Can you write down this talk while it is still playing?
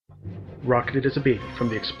rocketed as a baby from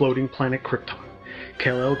the exploding planet Krypton.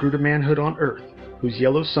 Kal-El grew to manhood on Earth, whose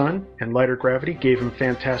yellow sun and lighter gravity gave him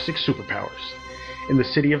fantastic superpowers. In the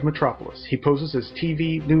city of Metropolis, he poses as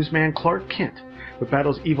TV newsman Clark Kent, but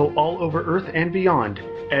battles evil all over Earth and beyond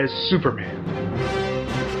as Superman.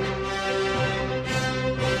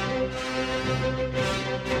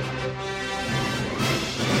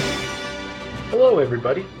 Hello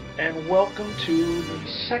everybody, and welcome to the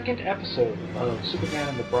second episode of Superman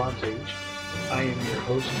in the Bronze Age. I am your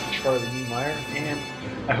host, Charlie Niemeyer, and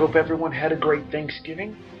I hope everyone had a great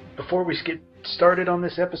Thanksgiving. Before we get started on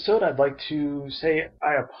this episode, I'd like to say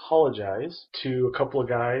I apologize to a couple of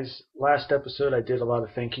guys. Last episode, I did a lot of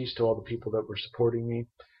thank yous to all the people that were supporting me.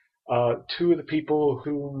 Two of the people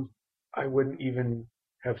whom I wouldn't even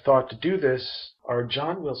have thought to do this are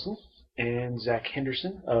John Wilson and Zach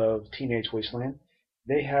Henderson of Teenage Wasteland.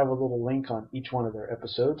 They have a little link on each one of their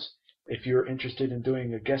episodes. If you're interested in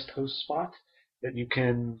doing a guest host spot, that you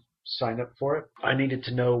can sign up for it. I needed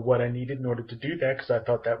to know what I needed in order to do that because I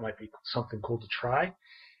thought that might be something cool to try.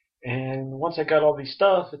 And once I got all these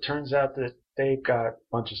stuff, it turns out that they've got a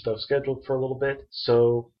bunch of stuff scheduled for a little bit.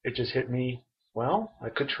 So it just hit me, well, I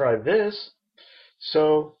could try this.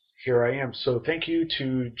 So here I am. So thank you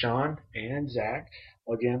to John and Zach.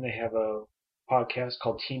 Again, they have a podcast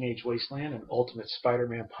called Teenage Wasteland, an Ultimate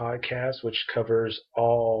Spider-Man podcast, which covers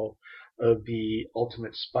all of the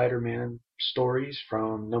Ultimate Spider-Man stories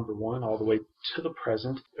from number 1 all the way to the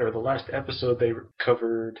present. Or the last episode, they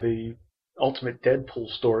covered the Ultimate Deadpool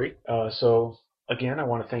story. So again, I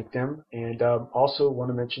want to thank them, and also want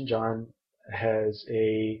to mention John has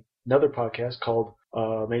another podcast called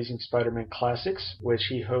Amazing Spider-Man Classics, which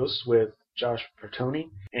he hosts with Josh Bertoni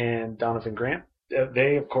and Donovan Grant.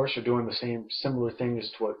 They, of course, are doing the same similar thing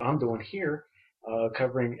as to what I'm doing here,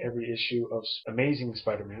 covering every issue of Amazing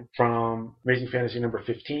Spider-Man from Amazing Fantasy number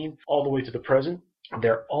 15 all the way to the present.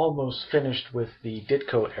 They're almost finished with the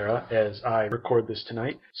Ditko era as I record this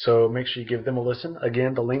tonight, so make sure you give them a listen.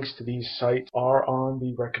 Again, the links to these sites are on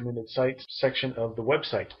the recommended sites section of the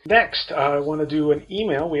website. Next, I want to do an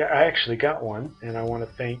email. I actually got one, and I want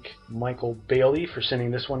to thank Michael Bailey for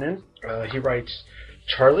sending this one in. He writes,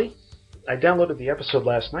 Charlie, I downloaded the episode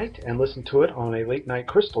last night and listened to it on a late-night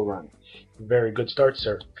crystal run. Very good start,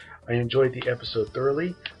 sir. I enjoyed the episode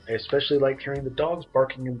thoroughly. I especially liked hearing the dogs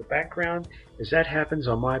barking in the background, as that happens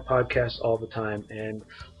on my podcast all the time, and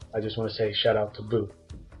I just want to say shout out to Boo.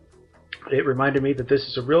 It reminded me that this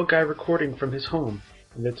is a real guy recording from his home,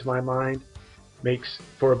 and that to my mind makes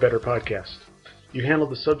for a better podcast. You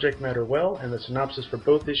handled the subject matter well, and the synopsis for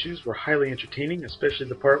both issues were highly entertaining, especially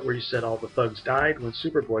the part where you said all the thugs died when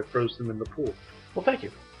Superboy froze them in the pool. Well, thank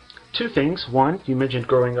you. Two things. One, you mentioned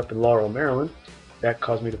growing up in Laurel, Maryland. That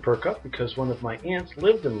caused me to perk up because one of my aunts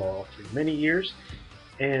lived in Laurel for many years,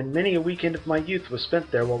 and many a weekend of my youth was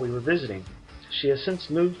spent there while we were visiting. She has since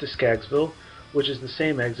moved to Skaggsville, which is the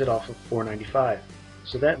same exit off of 495,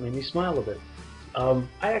 so that made me smile a bit. I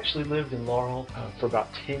actually lived in Laurel for about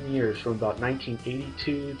 10 years, from about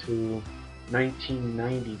 1982 to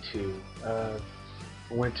 1992. I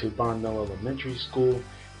went to Bond Mill Elementary School.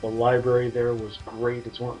 The library there was great.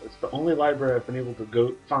 It's the only library I've been able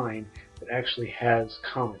to find that actually has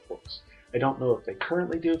comic books. I don't know if they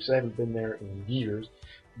currently do because I haven't been there in years,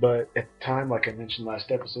 but at the time, like I mentioned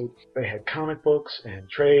last episode, they had comic books and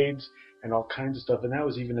trades and all kinds of stuff, and that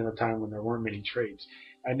was even in a time when there weren't many trades.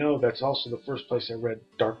 I know that's also the first place I read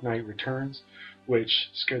Dark Knight Returns, which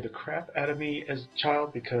scared the crap out of me as a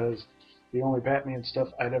child because the only Batman stuff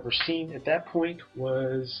I'd ever seen at that point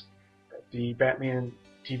was the Batman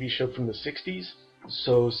TV show from the 60s.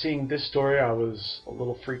 So seeing this story, I was a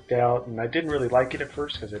little freaked out, and I didn't really like it at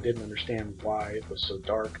first because I didn't understand why it was so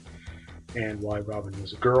dark and why Robin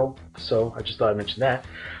was a girl. So I just thought I'd mention that.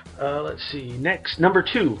 Let's see. Next, number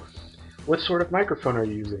 2. What sort of microphone are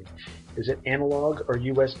you using? Is it analog or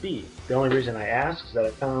USB? The only reason I ask is that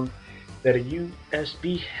I found that a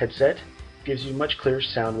USB headset gives you much clearer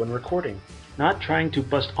sound when recording. Not trying to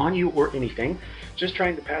bust on you or anything, just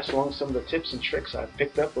trying to pass along some of the tips and tricks I've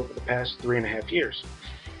picked up over the past 3.5 years.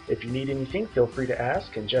 If you need anything, feel free to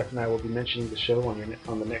ask, and Jeff and I will be mentioning the show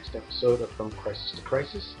on the next episode of From Crisis to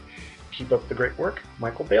Crisis. Keep up the great work,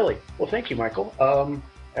 Michael Bailey. Well, thank you, Michael.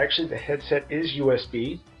 Actually, the headset is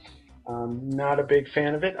USB. I'm not a big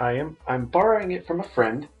fan of it. I'm borrowing it from a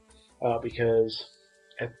friend because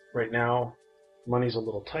right now money's a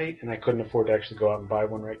little tight and I couldn't afford to actually go out and buy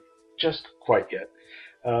one just quite yet.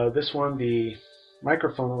 This one, the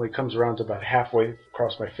microphone only comes around to about halfway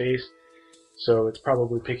across my face, so it's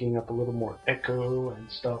probably picking up a little more echo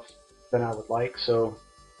and stuff than I would like. So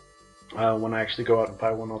when I actually go out and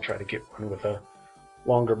buy one, I'll try to get one with a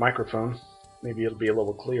longer microphone. Maybe it'll be a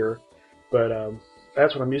little clearer. But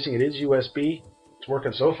that's what I'm using. It is USB. It's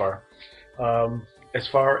working so far. As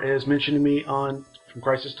far as mentioning me on From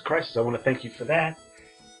Crisis to Crisis, I want to thank you for that.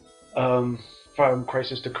 From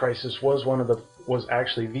Crisis to Crisis was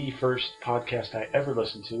actually the first podcast I ever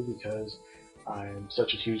listened to because I'm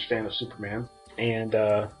such a huge fan of Superman, and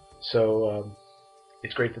so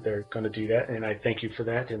it's great that they're going to do that, and I thank you for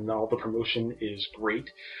that, and all the promotion is great.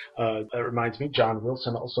 That reminds me, John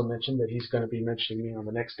Wilson also mentioned that he's going to be mentioning me on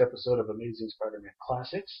the next episode of Amazing Spider-Man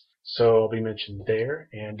Classics, so I'll be mentioned there,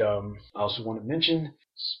 and I also want to mention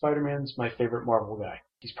Spider-Man's my favorite Marvel guy.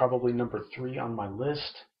 He's probably number 3 on my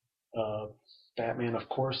list. Batman, of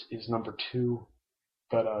course, is number 2.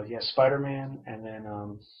 But yeah, Spider-Man, and then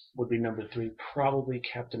would be number 3. Probably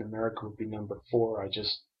Captain America would be number 4. I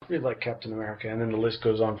just really like Captain America, and then the list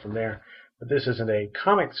goes on from there. But this isn't a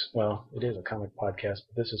comics, well, it is a comic podcast,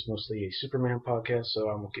 but this is mostly a Superman podcast, so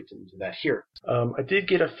I won't get into that here. I did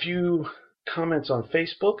get a few comments on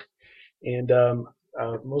Facebook, and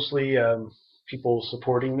mostly people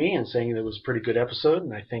supporting me and saying it was a pretty good episode,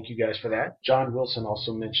 and I thank you guys for that. John Wilson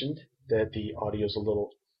also mentioned that the audio is a little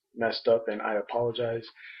messed up, and I apologize.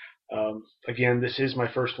 Again, this is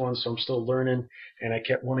my first one, so I'm still learning, and I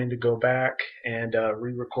kept wanting to go back and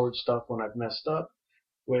re-record stuff when I've messed up,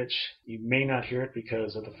 which you may not hear it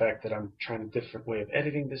because of the fact that I'm trying a different way of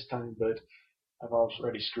editing this time, but I've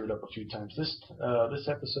already screwed up a few times this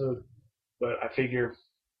episode, but I figure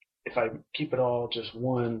if I keep it all just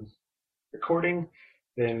one recording,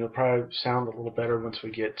 then it'll probably sound a little better once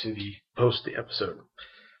we get to the post the episode.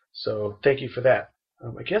 So thank you for that.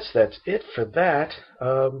 I guess that's it for that.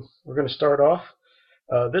 We're going to start off.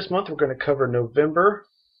 This month we're going to cover November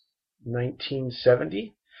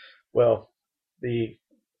 1970. Well, the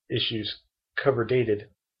issue's cover dated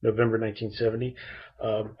November 1970.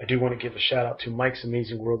 I do want to give a shout out to Mike's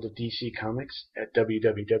Amazing World of DC Comics at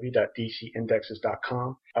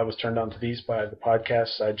www.dcindexes.com. I was turned on to these by the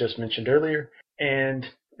podcasts I just mentioned earlier, and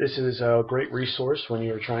this is a great resource when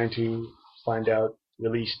you're trying to find out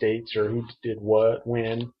release dates or who did what,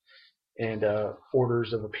 when, and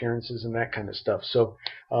orders of appearances and that kind of stuff. So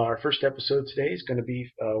our first episode today is going to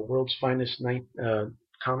be World's Finest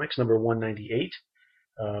Comics number 198,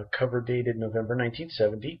 cover dated November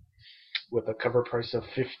 1970, with a cover price of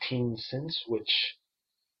 15 cents, which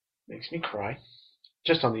makes me cry.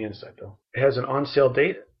 Just on the inside, though. It has an on-sale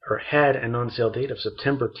date, or had an on-sale date of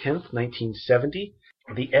September 10th, 1970.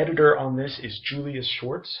 The editor on this is Julius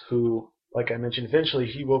Schwartz, who, like I mentioned, eventually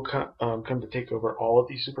he will come to take over all of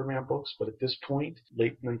these Superman books, but at this point,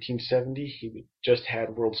 late 1970, he just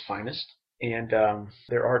had World's Finest. And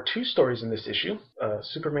there are 2 stories in this issue, a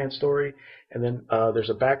Superman story, and then there's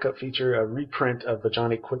a backup feature, a reprint of the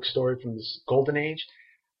Johnny Quick story from the Golden Age.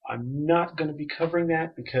 I'm not going to be covering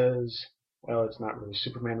that because, well, it's not really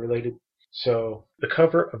Superman related. So the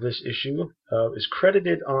cover of this issue is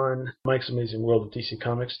credited on Mike's Amazing World of DC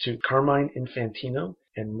Comics to Carmine Infantino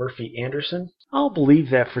and Murphy Anderson. I'll believe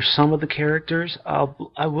that for some of the characters.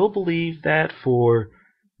 I will believe that for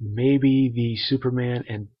maybe the Superman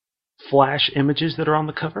and Flash images that are on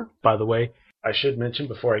the cover. By the way, I should mention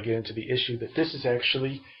before I get into the issue that this is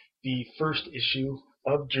actually the first issue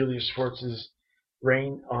of Julius Schwartz's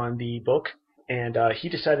reign on the book, and he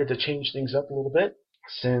decided to change things up a little bit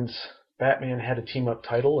since Batman had a team-up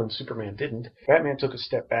title and Superman didn't. Batman took a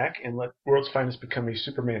step back and let World's Finest become a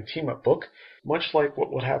Superman team-up book, much like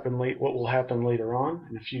what will happen later on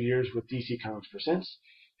in a few years with DC Comics Presents.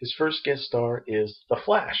 His first guest star is The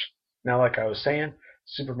Flash. Now, like I was saying,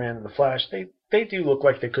 Superman and The Flash, they do look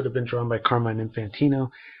like they could have been drawn by Carmine Infantino,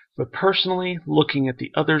 but personally, looking at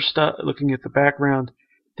the other stuff, looking at the background,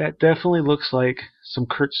 that definitely looks like some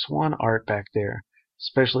Curt Swan art back there,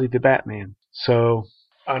 especially the Batman. So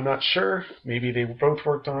I'm not sure. Maybe they both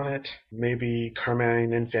worked on it. Maybe Carmine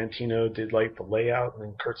Infantino did like the layout and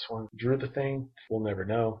then Curt Swan drew the thing. We'll never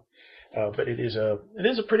know. But it is a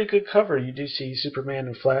pretty good cover. You do see Superman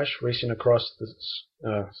and Flash racing across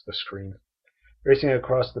the screen, racing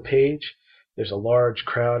across the page. There's a large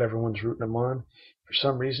crowd. Everyone's rooting them on. For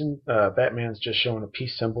some reason, Batman's just showing a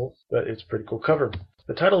peace symbol, but it's a pretty cool cover.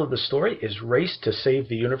 The title of the story is Race to Save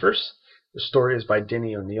the Universe. The story is by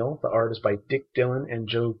Denny O'Neil. The art is by Dick Dillon and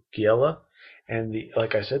Joe Giella. And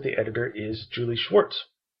like I said, the editor is Julie Schwartz.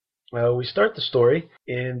 We start the story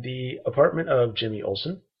in the apartment of Jimmy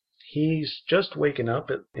Olsen. He's just waken up,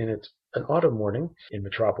 and it's an autumn morning in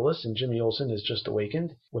Metropolis, and Jimmy Olsen is just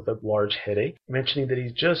awakened with a large headache, mentioning that he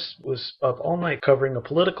just was up all night covering a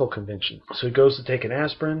political convention. So he goes to take an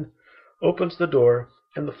aspirin, opens the door,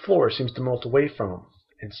 and the floor seems to melt away from him.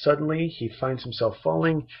 And suddenly he finds himself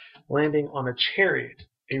falling landing on a chariot,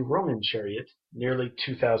 a Roman chariot, nearly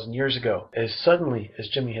 2,000 years ago. As suddenly as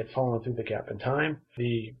Jimmy had fallen through the gap in time,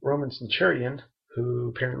 the Roman centurion,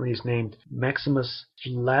 who apparently is named Maximus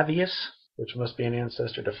Flavius, which must be an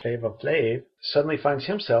ancestor to Flava Flav, suddenly finds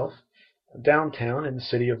himself downtown in the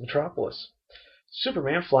city of Metropolis.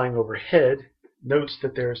 Superman, flying overhead, notes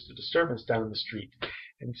that there's a disturbance down in the street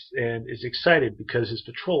and is excited because his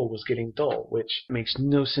patrol was getting dull, which makes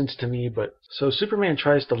no sense to me. But so Superman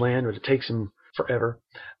tries to land, but it takes him forever.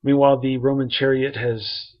 Meanwhile, the Roman chariot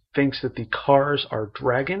thinks that the cars are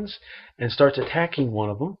dragons and starts attacking one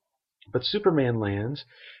of them. But Superman lands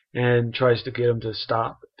and tries to get him to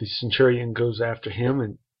stop. The centurion goes after him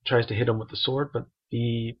and tries to hit him with the sword, but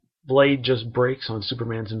the blade just breaks on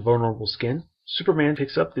Superman's invulnerable skin. Superman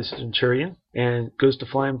picks up this centurion and goes to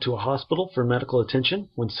fly him to a hospital for medical attention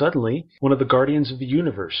when suddenly one of the Guardians of the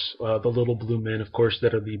Universe, the little blue men, of course,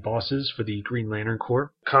 that are the bosses for the Green Lantern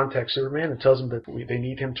Corps, contacts Superman and tells him that they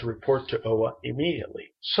need him to report to Oa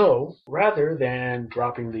immediately. So, rather than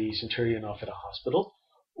dropping the centurion off at a hospital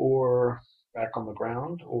or back on the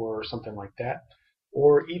ground or something like that,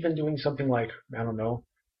 or even doing something like, I don't know,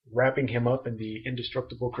 wrapping him up in the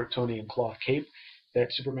indestructible Kryptonian cloth cape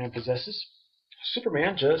that Superman possesses,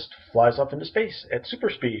 Superman just flies off into space at super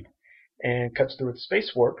speed and cuts through its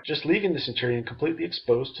space warp, just leaving the Centurion completely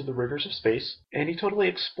exposed to the rigors of space, and he totally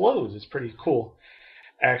explodes. It's pretty cool.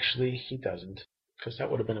 Actually, he doesn't, because that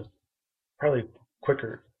would have been a probably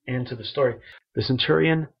quicker end to the story. The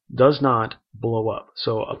Centurion does not blow up,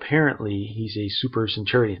 so apparently he's a super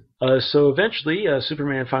Centurion. So eventually,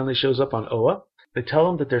 Superman finally shows up on Oa. They tell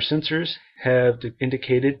him that their sensors have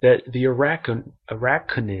indicated that the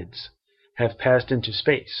arachnids have passed into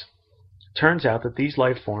space. Turns out that these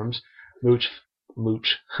life forms move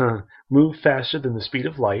faster than the speed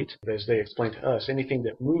of light. As they explain to us, anything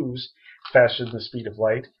that moves faster than the speed of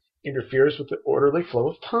light interferes with the orderly flow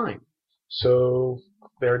of time. So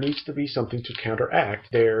there needs to be something to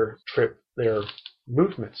counteract their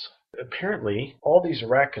movements. Apparently, all these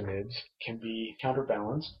arachnids can be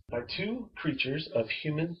counterbalanced by two creatures of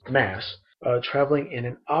human mass traveling in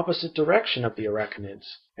an opposite direction of the arachnids.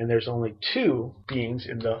 And there's only two beings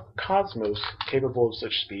in the cosmos capable of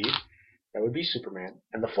such speed. That would be Superman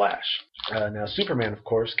and the Flash. Now, Superman, of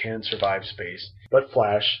course, can survive space, but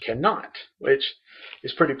Flash cannot, which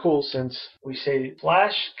is pretty cool since we say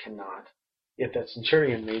Flash cannot, yet that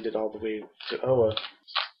Centurion made it all the way to Oa.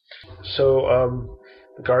 So,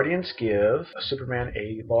 the Guardians give Superman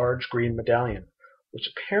a large green medallion, which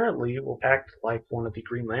apparently will act like one of the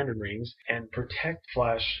Green Lantern rings and protect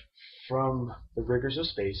Flash from the rigors of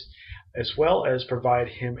space, as well as provide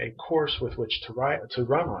him a course with which to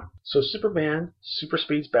run on. So Superman super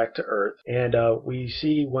speeds back to Earth, and we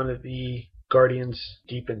see one of the Guardians,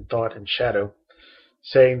 deep in thought and shadow,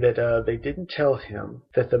 saying that they didn't tell him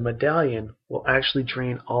that the medallion will actually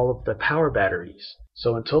drain all of the power batteries.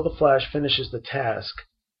 So until the Flash finishes the task,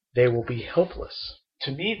 they will be helpless.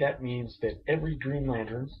 To me, that means that every Green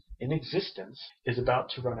Lantern in existence is about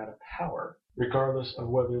to run out of power, regardless of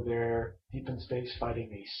whether they're deep in space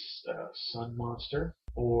fighting a sun monster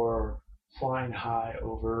or flying high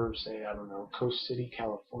over, say, I don't know, Coast City,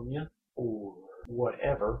 California, or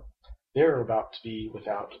whatever. They're about to be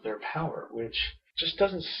without their power, which just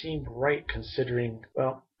doesn't seem right considering,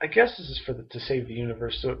 well, I guess this is to save the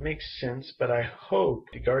universe, so it makes sense, but I hope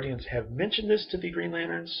the Guardians have mentioned this to the Green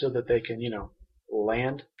Lanterns so that they can,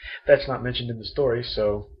 land. That's not mentioned in the story,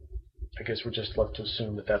 so I guess we're just left to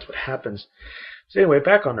assume that that's what happens. So anyway,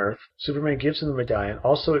 back on Earth, Superman gives him the medallion,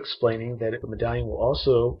 also explaining that the medallion will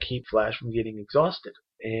also keep Flash from getting exhausted.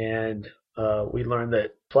 And we learn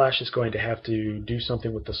that Flash is going to have to do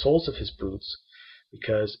something with the soles of his boots,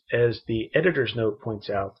 because as the editor's note points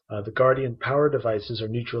out, the Guardian power devices are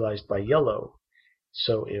neutralized by yellow.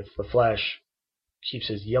 So if the Flash keeps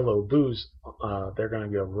his yellow boots, they're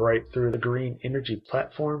going to go right through the green energy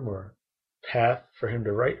platform or path for him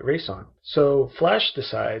to race on. So Flash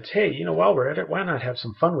decides, hey, while we're at it, why not have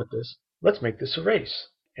some fun with this? Let's make this a race.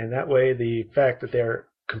 And that way the fact that they're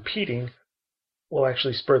competing will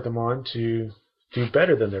actually spur them on to do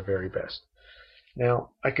better than their very best.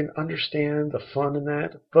 Now, I can understand the fun in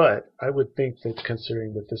that, but I would think that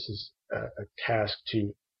considering that this is a task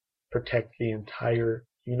to protect the entire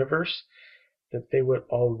universe, that they would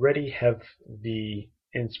already have the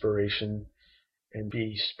inspiration and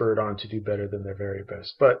be spurred on to do better than their very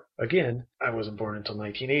best. But again, I wasn't born until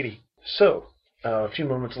 1980. So, a few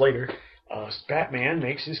moments later, Batman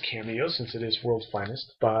makes his cameo, since it is World's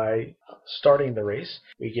Finest, by starting the race.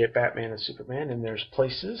 We get Batman and Superman in their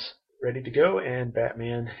places, ready to go, and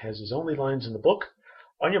Batman has his only lines in the book.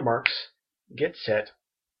 On your marks, get set,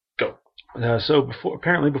 Go.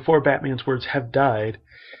 Apparently before Batman's words have died,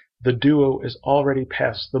 the duo is already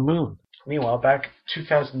past the moon. Meanwhile, back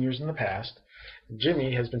 2,000 years in the past,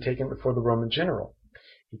 Jimmy has been taken before the Roman general.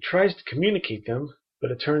 He tries to communicate them,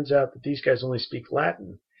 but it turns out that these guys only speak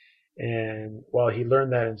Latin, and while he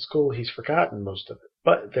learned that in school, he's forgotten most of it.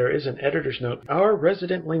 But there is an editor's note. Our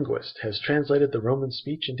resident linguist has translated the Roman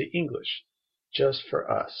speech into English, just for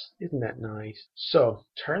us. Isn't that nice? So,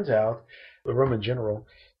 turns out, the Roman general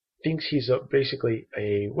thinks he's basically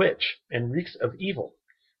a witch and reeks of evil.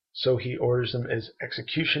 So he orders him as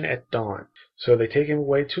execution at dawn. So they take him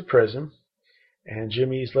away to prison, and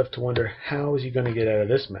Jimmy's left to wonder how is he going to get out of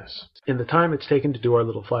this mess. In the time it's taken to do our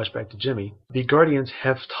little flashback to Jimmy, the Guardians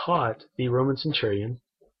have taught the Roman centurion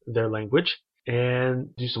their language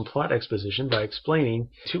and do some plot exposition by explaining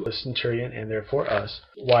to a centurion, and therefore us,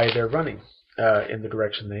 why they're running in the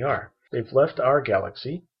direction they are. They've left our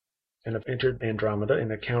galaxy and have entered Andromeda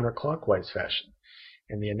in a counterclockwise fashion.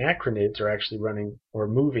 And the Anachronids are actually running or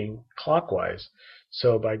moving clockwise,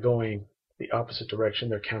 so by going the opposite direction,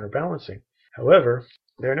 they're counterbalancing. However,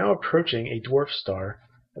 they're now approaching a dwarf star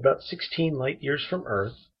about 16 light years from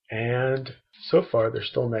Earth, and so far they're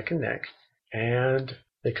still neck and neck, and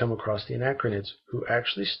they come across the Anachronids, who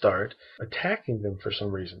actually start attacking them for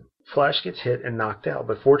some reason. Flash gets hit and knocked out,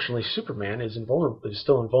 but fortunately Superman is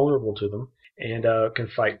still invulnerable to them and can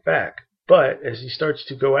fight back. But as he starts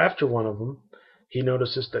to go after one of them, he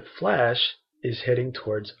notices that Flash is heading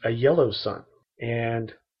towards a yellow sun.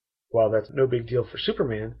 And while that's no big deal for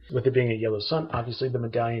Superman, with it being a yellow sun, obviously the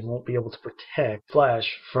medallion won't be able to protect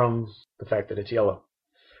Flash from the fact that it's yellow.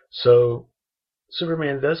 So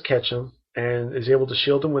Superman does catch him and is able to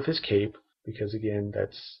shield him with his cape, because again,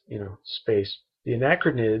 that's, space. The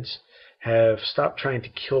Anachronids have stopped trying to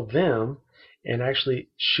kill them and actually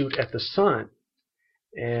shoot at the sun.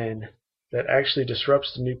 And that actually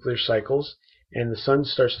disrupts the nuclear cycles, and the sun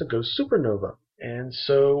starts to go supernova. And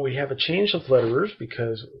so we have a change of letterers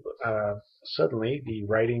because suddenly the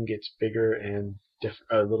writing gets bigger and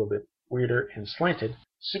a little bit weirder and slanted.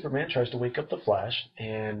 Superman tries to wake up the Flash,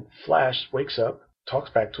 and Flash wakes up, talks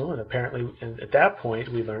back to him, and apparently at that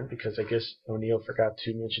point we learn, because I guess O'Neill forgot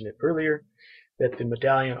to mention it earlier, that the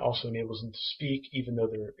medallion also enables them to speak even though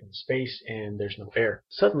they're in space and there's no air.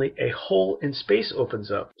 Suddenly, a hole in space opens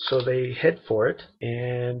up, so they head for it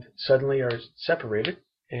and suddenly are separated,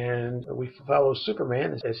 and we follow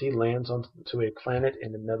Superman as he lands onto a planet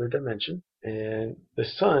in another dimension, and the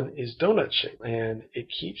sun is donut-shaped, and it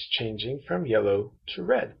keeps changing from yellow to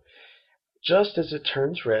red. Just as it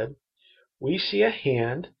turns red, we see a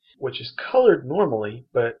hand which is colored normally,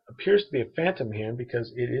 but appears to be a phantom hand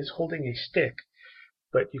because it is holding a stick.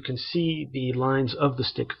 But you can see the lines of the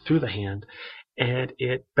stick through the hand, and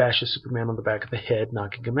it bashes Superman on the back of the head,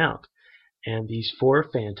 knocking him out. And these four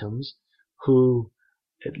phantoms, who,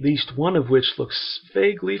 at least one of which looks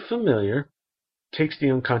vaguely familiar, takes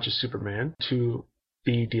the unconscious Superman to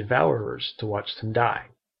the Devourers to watch them die.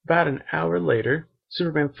 About an hour later,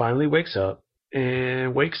 Superman finally wakes up,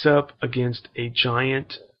 and wakes up against a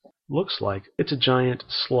giant, looks like it's a giant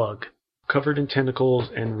slug, covered in tentacles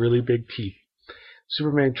and really big teeth.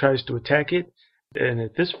 Superman tries to attack it, and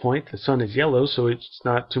at this point the sun is yellow, so it's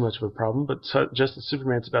not too much of a problem, but just as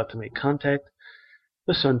Superman's about to make contact,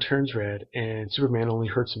 the sun turns red, and Superman only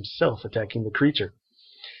hurts himself attacking the creature.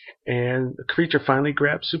 And the creature finally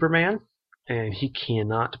grabs Superman, and he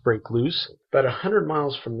cannot break loose. About 100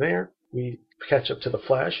 miles from there, we catch up to the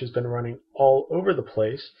Flash, who's been running all over the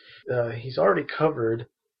place. He's already covered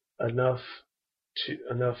enough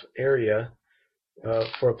area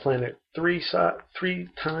for a planet three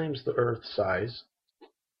times the Earth's size,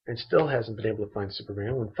 and still hasn't been able to find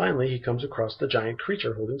Superman, when finally he comes across the giant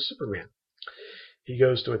creature holding Superman. He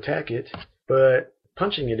goes to attack it, but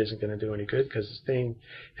punching it isn't going to do any good because this thing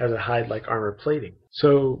has a hide-like armor plating.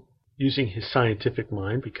 So, using his scientific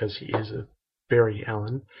mind, because he is a Barry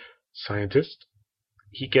Allen scientist,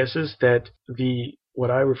 he guesses that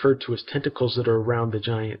what I referred to as tentacles that are around the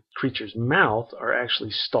giant creature's mouth are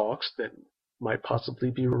actually stalks that might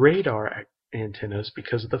possibly be radar antennas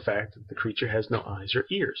because of the fact that the creature has no eyes or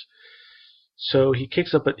ears. So he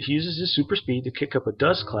uses his super speed to kick up a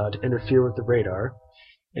dust cloud to interfere with the radar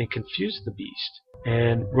and confuse the beast,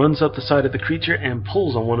 and runs up the side of the creature and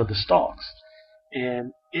pulls on one of the stalks.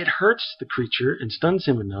 And it hurts the creature and stuns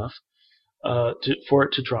him enough for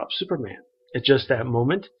it to drop Superman. At just that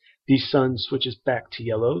moment, the sun switches back to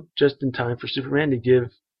yellow, just in time for Superman to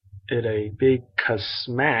give it a big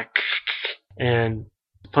smack and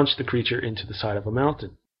punch the creature into the side of a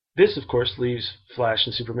mountain. This, of course, leaves Flash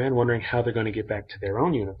and Superman wondering how they're going to get back to their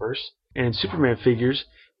own universe, and Superman figures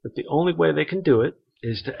that the only way they can do it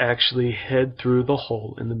is to actually head through the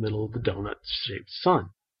hole in the middle of the donut-shaped sun.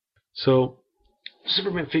 So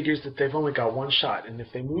Superman figures that they've only got one shot, and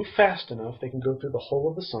if they move fast enough, they can go through the hole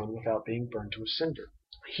of the sun without being burned to a cinder.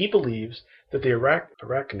 He believes that the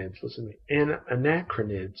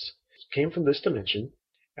anachronids came from this dimension,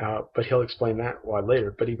 but he'll explain why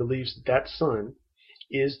later. But he believes that sun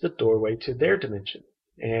is the doorway to their dimension,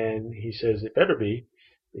 and he says it better be,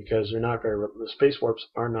 because the space warps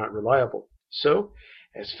are not reliable. So,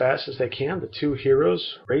 as fast as they can, the two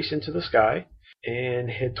heroes race into the sky and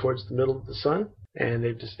head towards the middle of the sun. And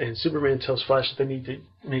Superman tells Flash that they need to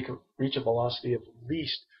reach a velocity of at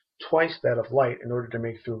least twice that of light in order to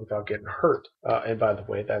make through without getting hurt. And by the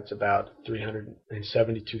way, that's about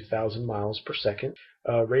 372,000 miles per second.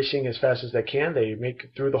 Racing as fast as they can, they make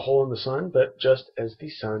it through the hole in the sun, but just as the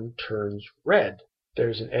sun turns red.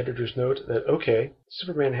 There's an editor's note that, okay,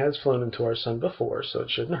 Superman has flown into our sun before, so it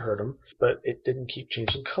shouldn't hurt him, but it didn't keep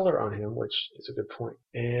changing color on him, which is a good point.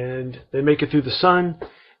 And they make it through the sun,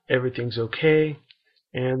 everything's okay,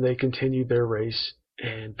 and they continue their race.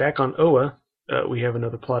 And back on Oa, we have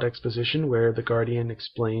another plot exposition where the Guardian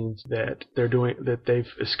explains that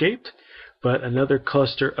they've escaped, but another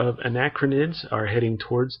cluster of anachronids are heading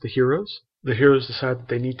towards the heroes. The heroes decide that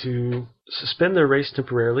they need to suspend their race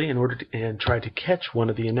temporarily and try to catch one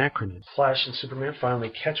of the anachronids. Flash and Superman finally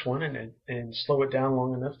catch one and slow it down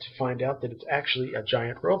long enough to find out that it's actually a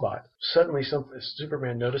giant robot. Suddenly,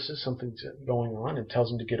 Superman notices something's going on and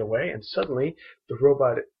tells him to get away, and suddenly the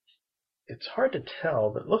robot, it's hard to tell,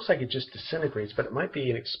 but it looks like it just disintegrates, but it might be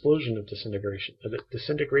an explosion of disintegration, a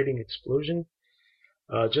disintegrating explosion,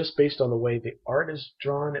 just based on the way the art is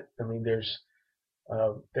drawn. I mean, they're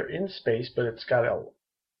in space, but it's got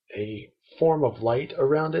a form of light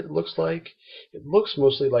around it. It looks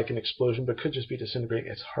mostly like an explosion, but could just be disintegrating.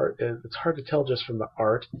 It's hard to tell just from the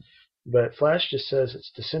art, but Flash just says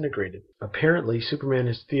it's disintegrated. Apparently, Superman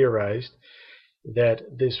has theorized that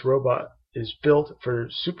this robot is built for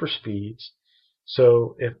super speeds,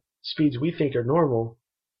 so if speeds we think are normal,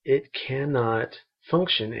 it cannot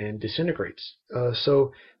function and disintegrates.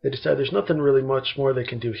 So they decide there's nothing really much more they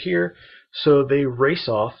can do here, so they race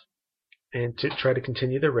off and to try to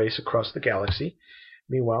continue their race across the galaxy.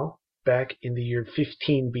 Meanwhile, back in the year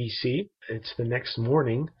 15 BC, it's the next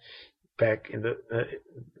morning. It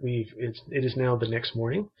is now the next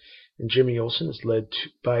morning, and Jimmy Olsen is led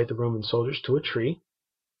by the Roman soldiers to a tree.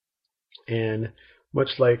 And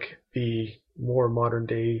much like the more modern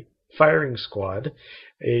day firing squad,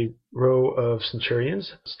 a row of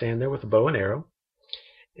centurions stand there with a bow and arrow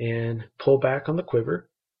and pull back on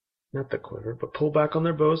pull back on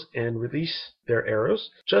their bows and release their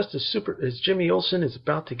arrows, just as Jimmy Olsen is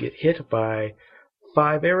about to get hit by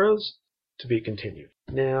 5 arrows. To be continued.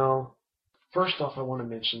 Now, first off, I want to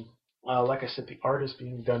mention, like I said, the art is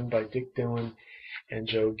being done by Dick Dillon and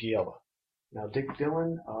Joe Giella. Now, Dick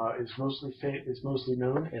Dillon is mostly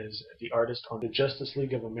known as the artist on the Justice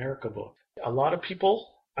League of America book. A lot of people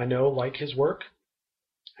I know like his work.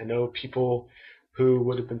 I know people who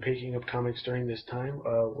would have been picking up comics during this time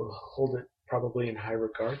will hold it probably in high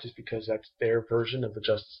regard just because that's their version of the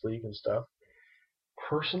Justice League and stuff.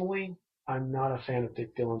 Personally, I'm not a fan of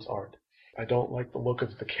Dick Dillon's art. I don't like the look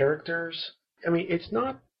of the characters. I mean, it's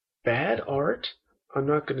not bad art. I'm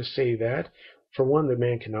not going to say that. For one, the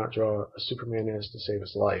man cannot draw a Superman as to save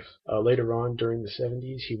his life. Later on, during the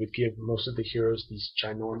 70s, he would give most of the heroes these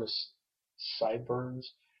ginormous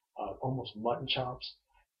sideburns, almost mutton chops,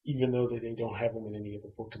 even though they don't have them in any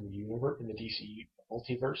other book in the universe, in the DC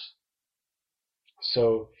multiverse.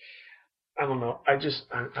 So, I don't know.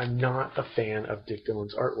 I'm not a fan of Dick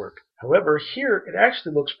Dillon's artwork. However, here it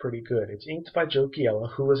actually looks pretty good. It's inked by Joe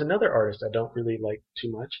Giella, who is another artist I don't really like too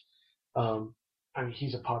much. I mean,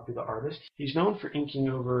 he's a popular artist. He's known for inking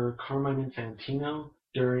over Carmine Infantino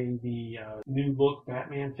during the New Look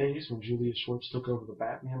Batman phase when Julius Schwartz took over the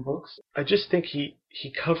Batman books. I just think he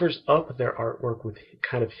covers up their artwork with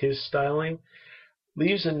kind of his styling,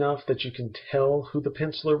 leaves enough that you can tell who the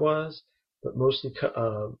penciler was, but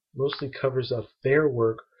mostly covers up their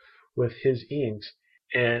work with his inks.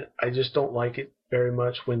 And I just don't like it very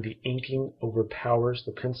much when the inking overpowers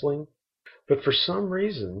the penciling. But for some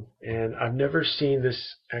reason, and I've never seen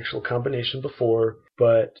this actual combination before,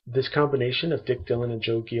 but this combination of Dick Dillon and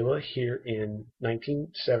Joe Giella here in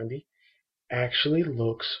 1970 actually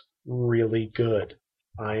looks really good.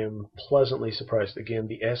 I am pleasantly surprised. Again,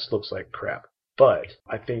 the S looks like crap, but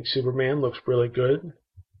I think Superman looks really good.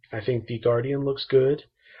 I think the Guardian looks good.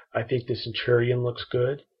 I think the Centurion looks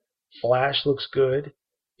good. Flash looks good.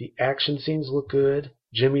 The action scenes look good.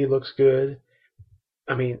 Jimmy looks good.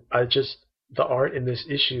 I mean, the art in this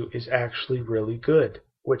issue is actually really good,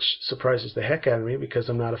 which surprises the heck out of me because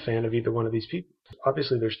I'm not a fan of either one of these people.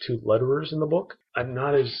 Obviously, there's two letterers in the book. I'm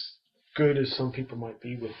not as good as some people might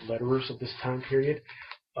be with letterers of this time period.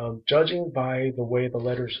 Judging by the way the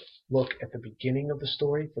letters look at the beginning of the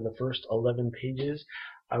story for the first 11 pages,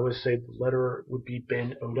 I would say the letterer would be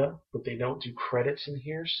Ben Oda, but they don't do credits in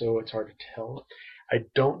here, so it's hard to tell. I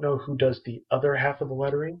don't know who does the other half of the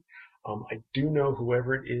lettering. I do know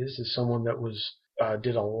whoever it is someone that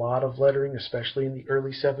did a lot of lettering, especially in the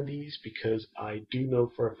early 70s, because I do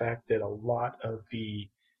know for a fact that a lot of the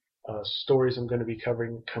stories I'm going to be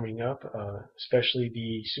covering coming up, especially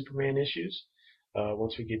the Superman issues,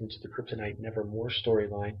 once we get into the Kryptonite Nevermore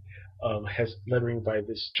storyline, has lettering by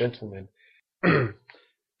this gentleman.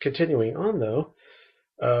 Continuing on, though,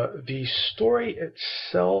 the story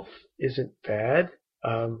itself isn't bad.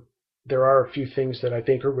 There are a few things that I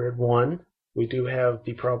think are weird. One, we do have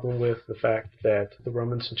the problem with the fact that the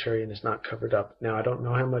Roman centurion is not covered up. Now, I don't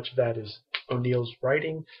know how much of that is O'Neill's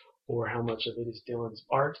writing or how much of it is Dillon's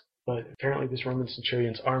art, but apparently this Roman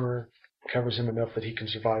centurion's armor covers him enough that he can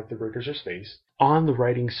survive the rigors of space. On the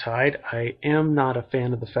writing side, I am not a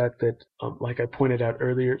fan of the fact that, like I pointed out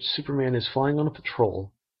earlier, Superman is flying on a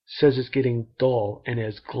patrol, says it's getting dull, and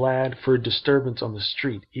is glad for a disturbance on the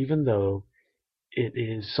street, even though it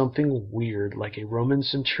is something weird like a Roman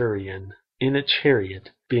centurion in a chariot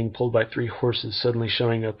being pulled by 3 horses suddenly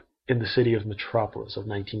showing up in the city of Metropolis of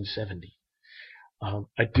 1970.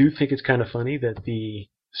 I do think it's kind of funny that the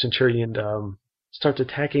centurion starts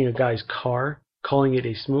attacking a guy's car, calling it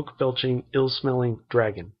a smoke-belching, ill-smelling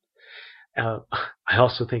dragon. I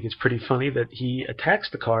also think it's pretty funny that he attacks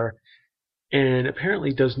the car and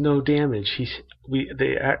apparently does no damage.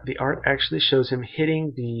 The art actually shows him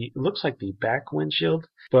hitting it looks like the back windshield,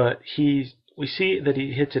 but we see that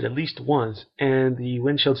he hits it at least once, and the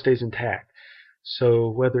windshield stays intact. So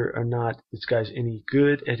whether or not this guy's any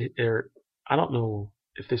good at it, or I don't know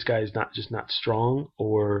if this guy is not strong,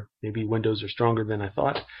 or maybe windows are stronger than I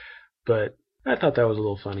thought, but I thought that was a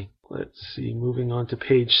little funny. Let's see, moving on to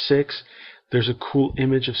page 6, there's a cool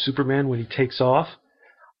image of Superman when he takes off.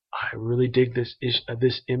 I really dig this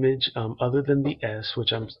image, other than the S,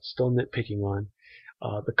 which I'm still nitpicking on.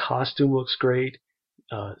 The costume looks great.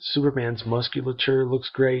 Superman's musculature looks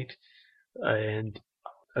great. And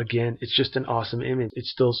again, it's just an awesome image. It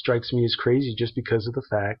still strikes me as crazy just because of the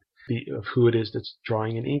fact of who it is that's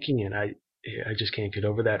drawing and inking it. I just can't get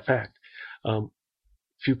over that fact.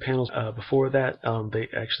 Few panels before that, they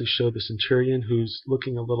actually show the Centurion who's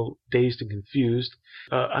looking a little dazed and confused.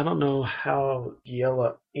 I don't know how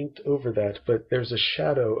Giella inked over that, but there's a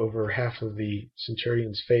shadow over half of the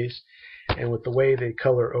Centurion's face, and with the way they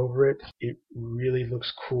color over it, it really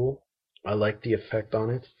looks cool. I like the effect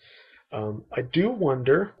on it. I do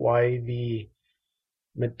wonder why the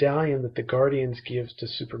medallion that the Guardians gives to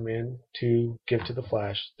Superman to give to the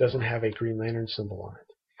Flash doesn't have a Green Lantern symbol on it.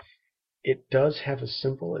 It does have a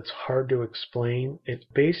symbol. It's hard to explain. It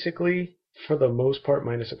basically, for the most part,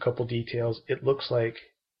 minus a couple details, it looks like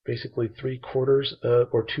basically 3/4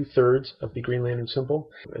 or 2/3 of the Green Lantern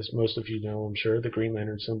symbol. As most of you know, I'm sure, the Green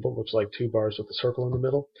Lantern symbol looks like 2 bars with a circle in the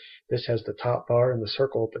middle. This has the top bar and the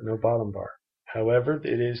circle, but no bottom bar. However,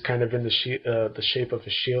 it is kind of in the shape of a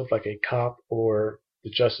shield, like a cop or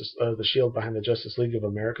the shield behind the Justice League of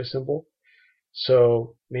America symbol.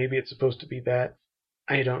 So maybe it's supposed to be that.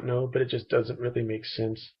 I don't know, but it just doesn't really make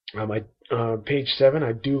sense. Page 7,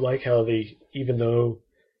 I do like how even though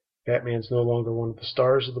Batman's no longer one of the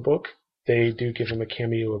stars of the book, they do give him a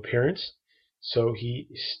cameo appearance. So he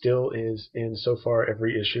still is in so far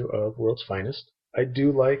every issue of World's Finest. I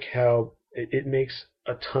do like how it makes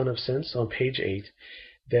a ton of sense on page 8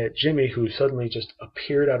 that Jimmy, who suddenly just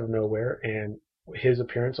appeared out of nowhere, and his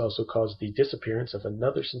appearance also caused the disappearance of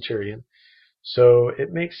another Centurion. So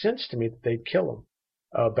it makes sense to me that they'd kill him.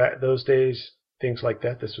 Back those days, things like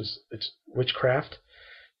that, it's witchcraft.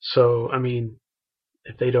 So, I mean,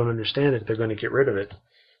 if they don't understand it, they're going to get rid of it.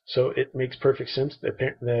 So it makes perfect sense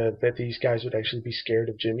that these guys would actually be scared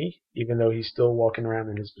of Jimmy, even though he's still walking around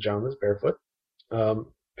in his pajamas, barefoot.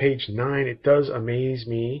 Page 9, it does amaze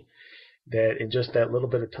me that in just that little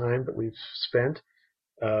bit of time that we've spent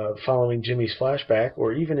following Jimmy's flashback,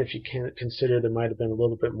 or even if you can consider there might have been a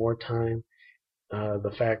little bit more time,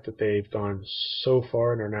 the fact that they've gone so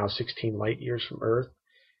far and are now 16 light years from Earth,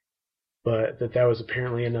 but that was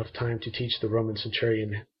apparently enough time to teach the Roman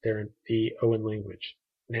centurion the Owen language.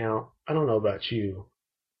 Now, I don't know about you,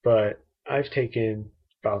 but I've taken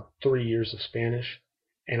about 3 years of Spanish,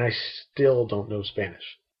 and I still don't know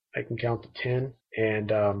Spanish. I can count to 10,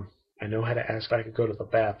 and I know how to ask if I could go to the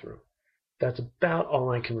bathroom. That's about all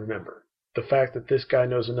I can remember. the fact that this guy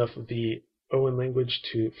knows enough of the Owen language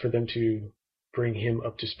for them to bring him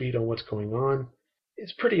up to speed on what's going on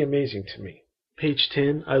is pretty amazing to me. Page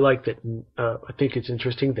 10, I like that. I think it's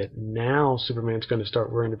interesting that now Superman's going to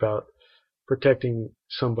start worrying about protecting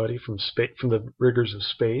somebody from the rigors of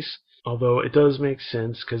space. Although it does make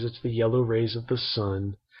sense because it's the yellow rays of the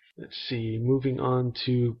sun. Let's see, moving on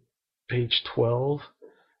to page 12.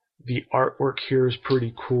 The artwork here is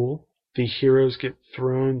pretty cool. The heroes get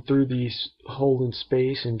thrown through the hole in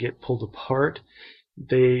space and get pulled apart.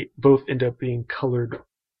 They both end up being colored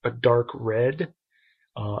a dark red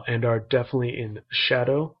and are definitely in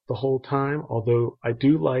shadow the whole time. Although I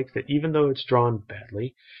do like that even though it's drawn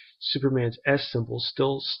badly, Superman's S symbol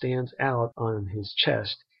still stands out on his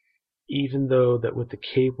chest, even though that with the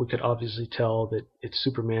cape we could obviously tell that it's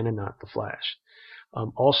Superman and not the Flash.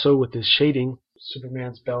 Also with this shading,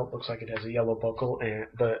 Superman's belt looks like it has a yellow buckle,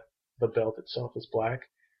 but the belt itself is black,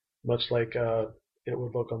 much like it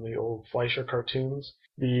would look on the old Fleischer cartoons.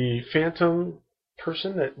 The Phantom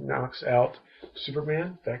person that knocks out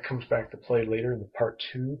Superman, that comes back to play later in the part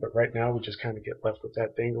 2, but right now we just kind of get left with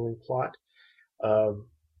that dangling plot.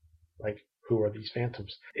 Like, who are these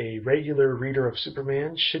phantoms? A regular reader of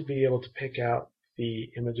Superman should be able to pick out the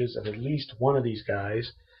images of at least one of these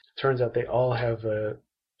guys. It turns out they all have a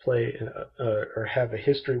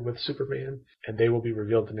history with Superman, and they will be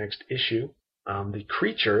revealed the next issue. The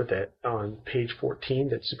creature that on page 14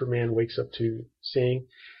 that Superman wakes up to seeing,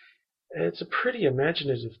 it's a pretty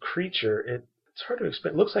imaginative creature. It's hard to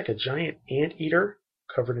explain. It looks like a giant anteater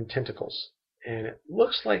covered in tentacles, and it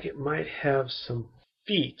looks like it might have some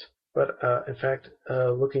feet. But in fact,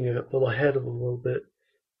 looking at it a little ahead of a little bit,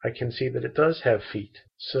 I can see that it does have feet.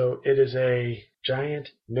 So it is a giant,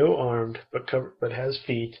 no armed, but has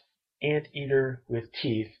feet, anteater with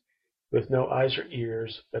teeth, with no eyes or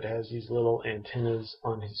ears, but has these little antennas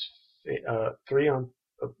on his 3 on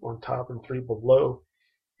top and 3 below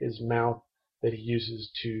his mouth that he uses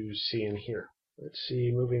to see and hear. Let's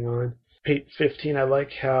see, moving on. Page 15, I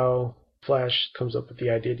like how Flash comes up with the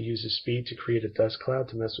idea to use his speed to create a dust cloud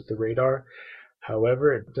to mess with the radar.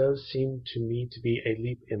 However, it does seem to me to be a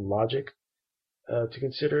leap in logic to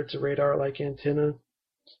consider it's a radar-like antenna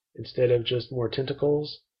instead of just more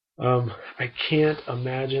tentacles. I can't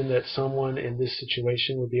imagine that someone in this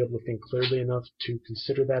situation would be able to think clearly enough to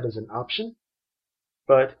consider that as an option.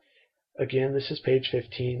 But again, this is page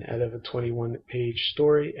 15 out of a 21-page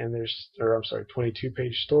story, and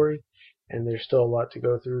 22-page story, and there's still a lot to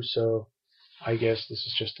go through, so I guess this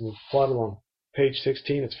is just to move the plot along. Page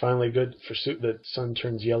 16, it's finally good for the sun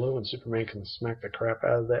turns yellow and Superman can smack the crap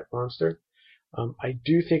out of that monster. I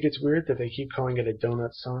do think it's weird that they keep calling it a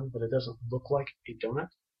donut sun, but it doesn't look like a donut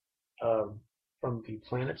from the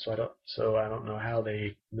planet, so I don't know how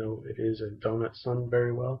they know it is a donut sun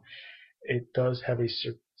very well. It does have a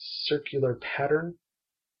circular pattern,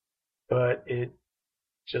 but it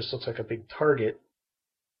just looks like a big target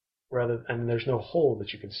and there's no hole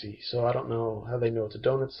that you can see. So I don't know how they know it's a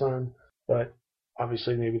donut sun, but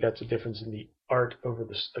obviously maybe that's a difference in the art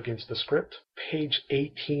against the script. Page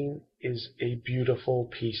 18 is a beautiful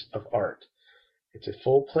piece of art. It's a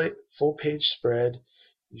full page spread.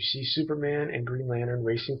 You see Superman and Green Lantern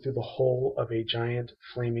racing through the hole of a giant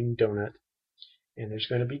flaming donut. And there's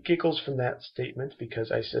going to be giggles from that statement because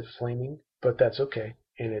I said flaming, but that's okay.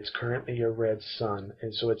 And it's currently a red sun,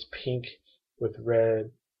 and so it's pink with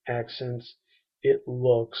red accents. It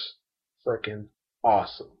looks frickin'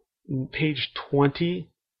 awesome. Page 20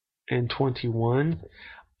 and 21.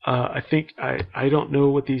 I think I don't know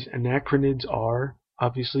what these anachronids are.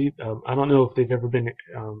 Obviously, I don't know if they've ever been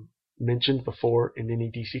mentioned before in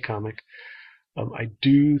any DC comic. I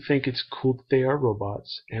do think it's cool that they are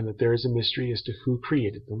robots and that there is a mystery as to who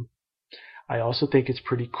created them. I also think it's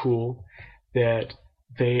pretty cool that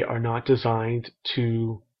they are not designed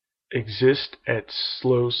to exist at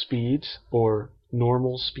slow speeds or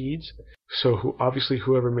normal speeds. So obviously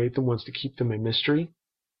whoever made them wants to keep them a mystery,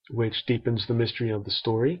 which deepens the mystery of the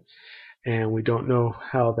story. And we don't know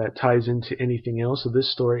how that ties into anything else. So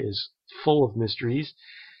this story is full of mysteries.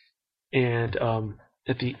 And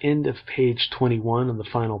at the end of page 21 on the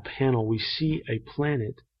final panel, we see a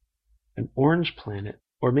planet, an orange planet,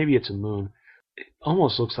 or maybe it's a moon. It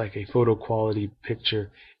almost looks like a photo quality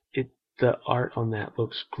picture. The art on that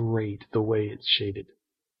looks great, the way it's shaded.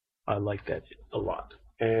 I like that a lot.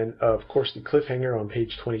 And of course the cliffhanger on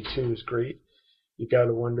page 22 is great. You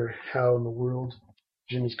gotta wonder how in the world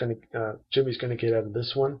Jimmy's gonna get out of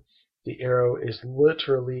this one. The arrow is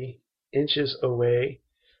literally inches away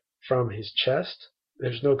from his chest.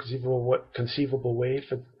 There's no conceivable way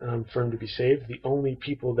for him to be saved. The only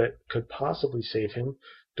people that could possibly save him,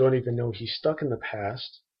 don't even know he's stuck in the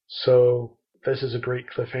past. So this is a great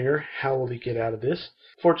cliffhanger. How will he get out of this?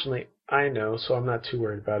 Fortunately, I know, so I'm not too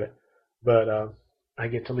worried about it. But I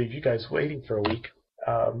get to leave you guys waiting for a week.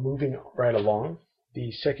 Moving right along,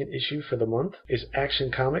 the second issue for the month is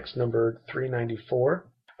Action Comics number 394.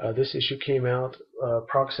 This issue came out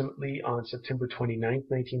approximately on September 29th,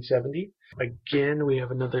 1970. Again, we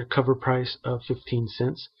have another cover price of 15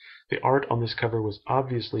 cents. The art on this cover was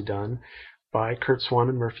obviously done by Curt Swan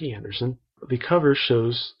and Murphy Anderson. The cover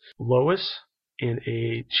shows Lois in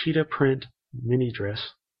a cheetah print mini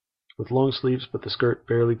dress with long sleeves, but the skirt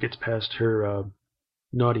barely gets past her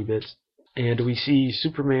naughty bits. And we see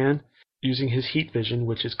Superman using his heat vision,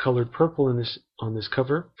 which is colored purple on this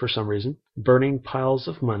cover for some reason, burning piles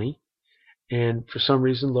of money. And for some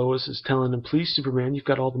reason, Lois is telling him, "Please, Superman, you've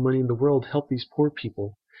got all the money in the world. Help these poor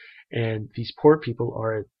people." And these poor people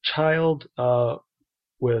are a child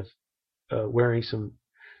with wearing some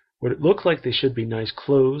what it look like they should be nice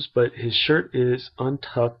clothes, but his shirt is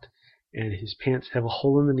untucked and his pants have a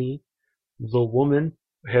hole in the knee. The woman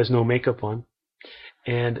has no makeup on.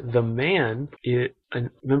 And the man is a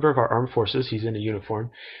member of our armed forces. He's in a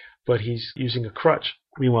uniform, but he's using a crutch.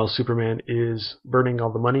 Meanwhile, Superman is burning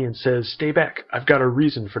all the money and says, "Stay back. I've got a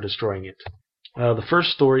reason for destroying it." The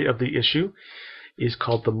first story of the issue is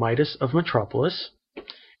called The Midas of Metropolis.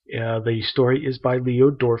 The story is by Leo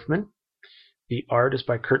Dorfman. The art is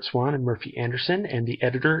by Curt Swan and Murphy Anderson, and the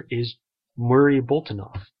editor is Murray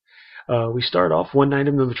Boltinoff. We start off one night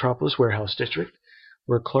in the Metropolis warehouse district,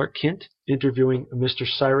 where Clark Kent interviewing Mr.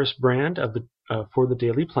 Cyrus Brand for the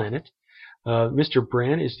Daily Planet. Mr.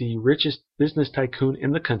 Brand is the richest business tycoon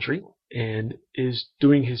in the country and is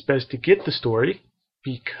doing his best to get the story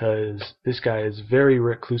because this guy is very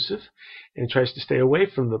reclusive and tries to stay away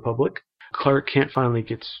from the public. Clark Kent finally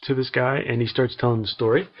gets to this guy and he starts telling the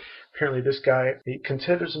story. Apparently this guy, he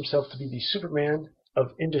considers himself to be the Superman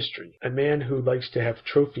of industry, a man who likes to have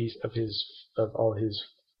trophies of all his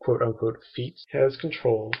quote-unquote feats, has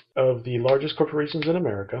control of the largest corporations in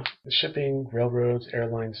America, the shipping, railroads,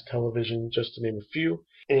 airlines, television, just to name a few,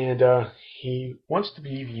 and he wants to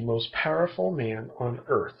be the most powerful man on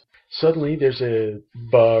Earth. Suddenly there's a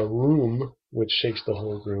room which shakes the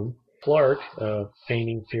whole room. Clark,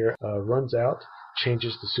 feigning fear, runs out,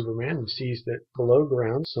 changes to Superman, and sees that below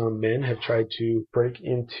ground some men have tried to break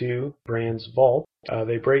into Brand's vault.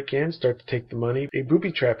 They break in, start to take the money. A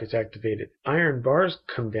booby trap is activated. Iron bars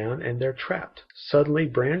come down and they're trapped. Suddenly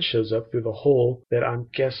Brand shows up through the hole that I'm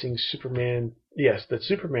guessing Superman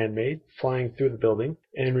made, flying through the building,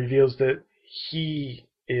 and reveals that he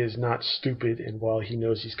is not stupid, and while he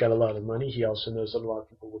knows he's got a lot of money, he also knows that a lot of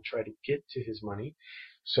people will try to get to his money.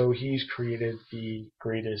 So he's created the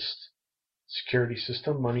greatest security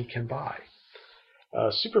system money can buy.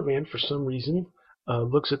 Superman, for some reason,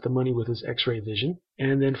 looks at the money with his X-ray vision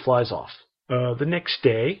and then flies off. The next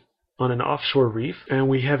day, on an offshore reef, and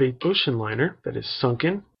we have a ocean liner that is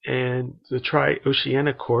sunken, and the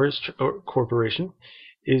Tri-Oceanic Corporation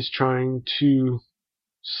is trying to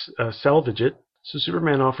salvage it. So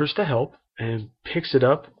Superman offers to help and picks it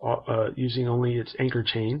up using only its anchor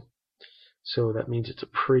chain. So that means it's a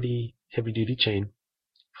pretty heavy-duty chain.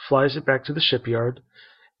 Flies it back to the shipyard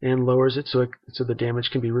and lowers it so the damage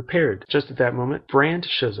can be repaired. Just at that moment, Brand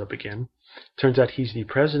shows up again. Turns out he's the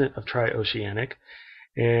president of Tri-Oceanic,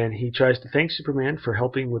 and he tries to thank Superman for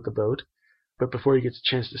helping with the boat. But before he gets a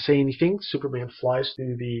chance to say anything, Superman flies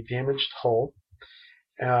through the damaged hull,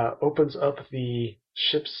 opens up the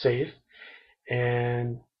ship's safe,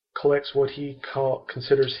 and collects what he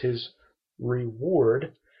considers his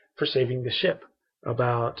reward for saving the ship,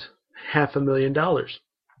 about $500,000.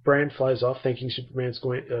 Brand flies off, thanking Superman's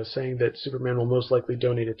saying that Superman will most likely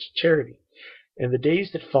donate it to charity. In the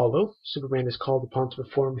days that follow, Superman is called upon to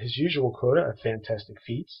perform his usual quota of fantastic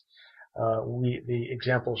feats. The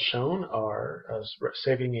examples shown are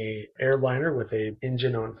saving an airliner with an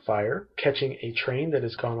engine on fire, catching a train that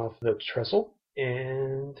has gone off the trestle,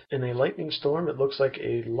 and in a lightning storm, it looks like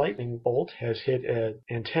a lightning bolt has hit an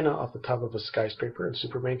antenna off the top of a skyscraper, and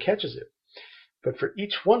Superman catches it. But for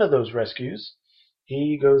each one of those rescues,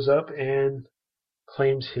 he goes up and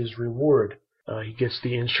claims his reward. He gets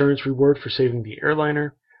the insurance reward for saving the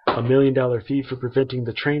airliner, $1 million fee for preventing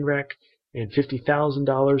the train wreck, and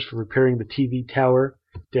 $50,000 for repairing the TV tower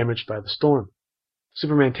damaged by the storm.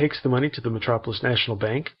 Superman takes the money to the Metropolis National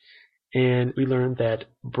Bank, and we learn that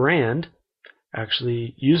Brand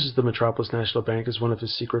actually uses the Metropolis National Bank as one of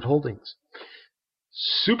his secret holdings.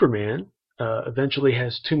 Superman eventually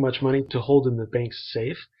has too much money to hold in the bank's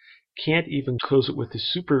safe, can't even close it with his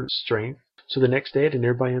super strength, So the next day at a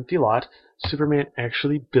nearby empty lot, Superman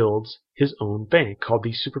actually builds his own bank called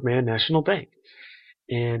the Superman National Bank.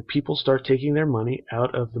 And people start taking their money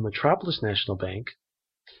out of the Metropolis National Bank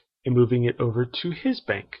and moving it over to his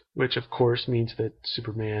bank, which of course means that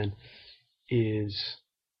Superman is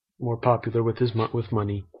more popular with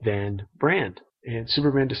money than Brand. And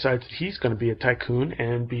Superman decides that he's going to be a tycoon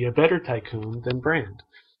and be a better tycoon than Brand.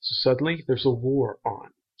 So suddenly there's a war on.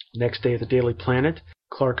 Next day at the Daily Planet,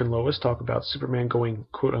 Clark and Lois talk about Superman going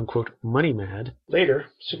quote-unquote money mad. Later,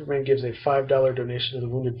 Superman gives a $5 donation to the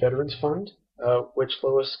Wounded Veterans Fund, which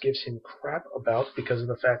Lois gives him crap about because of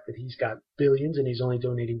the fact that he's got billions and he's only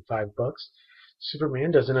donating $5.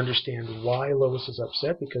 Superman doesn't understand why Lois is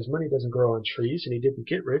upset because money doesn't grow on trees and he didn't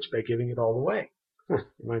get rich by giving it all away.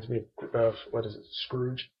 Reminds me of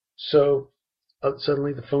Scrooge. So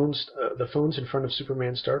suddenly the phones in front of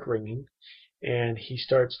Superman start ringing, and he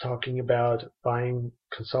starts talking about buying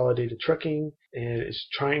Consolidated Trucking and is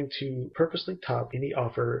trying to purposely top any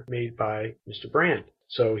offer made by Mr. Brand.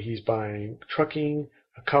 So he's buying trucking,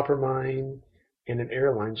 a copper mine, and an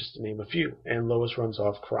airline, just to name a few. And Lois runs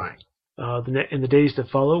off crying. In the days that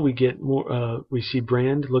follow, we get more. We see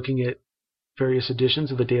Brand looking at various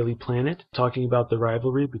editions of the Daily Planet, talking about the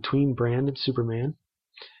rivalry between Brand and Superman,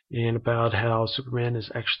 and about how Superman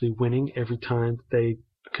is actually winning every time they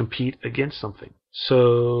compete against something.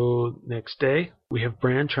 So next day, we have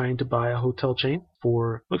Brand trying to buy a hotel chain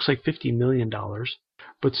for looks like $50 million,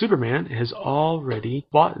 but Superman has already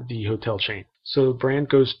bought the hotel chain. So Brand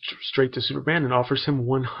goes straight to Superman and offers him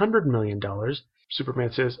 $100 million.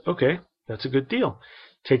 Superman says, okay, that's a good deal.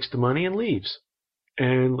 Takes the money and leaves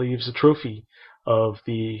a trophy of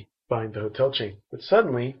the buying the hotel chain. But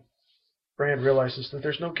suddenly, Brand realizes that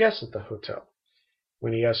there's no guests at the hotel.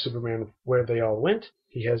 When he asks Superman where they all went,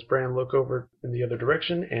 he has Brand look over in the other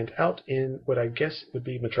direction, and out in what I guess would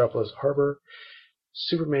be Metropolis Harbor,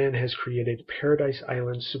 Superman has created Paradise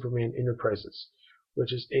Island Superman Enterprises,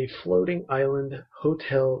 which is a floating island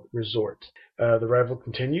hotel resort. The rival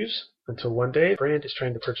continues until one day Brand is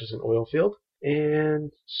trying to purchase an oil field,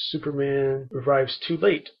 and Superman arrives too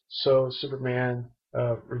late. So Superman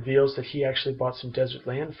reveals that he actually bought some desert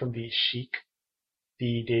land from the Sheik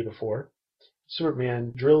the day before.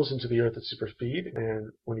 Superman drills into the earth at super speed, and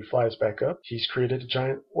when he flies back up, he's created a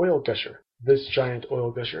giant oil gusher. This giant oil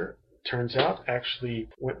gusher, turns out, actually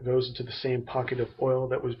goes into the same pocket of oil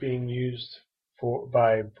that was being used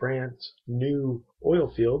by Brand's new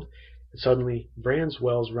oil field, and suddenly Brand's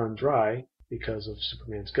wells run dry because of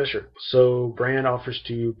Superman's gusher. So Brand offers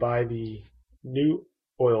to buy the new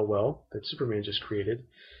oil well that Superman just created.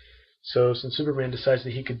 So since Superman decides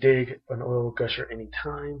that he could dig an oil gusher any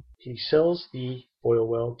time, he sells the oil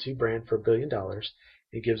well to Brand for $1 billion.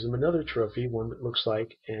 He gives him another trophy, one that looks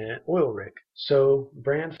like an oil rig. So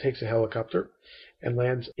Brand takes a helicopter and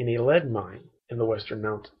lands in a lead mine in the Western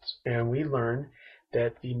Mountains. And we learn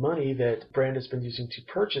that the money that Brand has been using to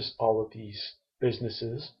purchase all of these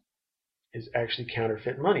businesses is actually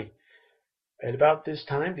counterfeit money. At about this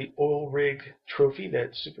time, the oil rig trophy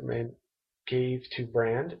that Superman gave to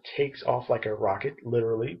Brand takes off like a rocket,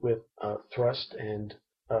 literally, with thrust and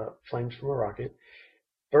flames from a rocket,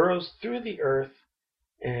 burrows through the earth,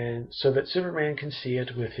 and so that Superman can see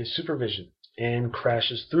it with his supervision, and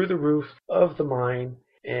crashes through the roof of the mine,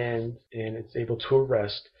 and it's able to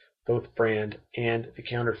arrest both Brand and the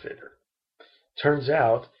counterfeiter. Turns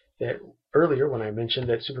out that earlier, when I mentioned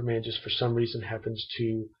that Superman just for some reason happens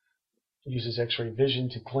to use his X-ray vision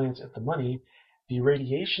to glance at the money, the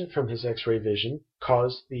radiation from his X-ray vision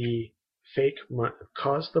caused the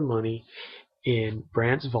money in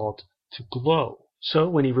Brand's vault to glow. So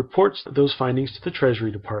when he reports those findings to the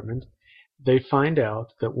Treasury Department, they find out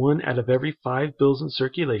that 1 out of every 5 bills in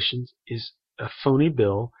circulation is a phony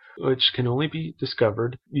bill, which can only be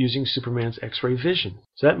discovered using Superman's X-ray vision.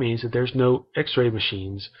 So that means that there's no X-ray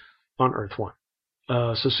machines on Earth 1.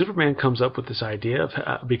 So Superman comes up with this idea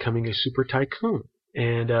of becoming a super tycoon,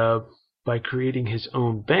 and by creating his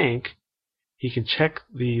own bank, he can check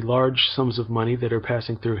the large sums of money that are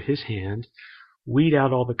passing through his hand, weed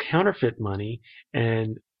out all the counterfeit money,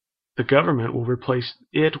 and the government will replace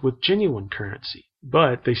it with genuine currency.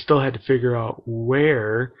 But they still had to figure out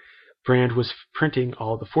where Brand was printing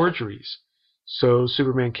all the forgeries. So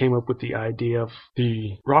Superman came up with the idea of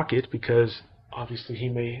the rocket, because obviously he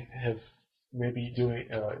may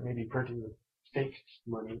be printing fake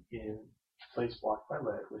money in place blocked by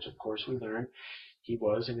lead, which of course we learn he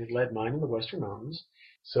was in a lead mine in the Western Mountains.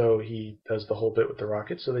 So he does the whole bit with the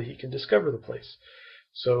rocket so that he can discover the place.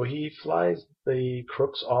 So he flies the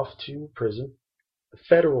crooks off to prison, the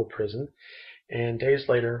federal prison, and days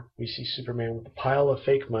later we see Superman with a pile of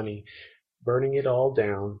fake money burning it all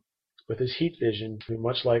down with his heat vision,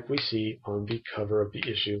 much like we see on the cover of the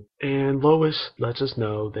issue. And Lois lets us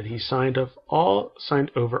know that he signed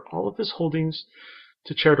over all of his holdings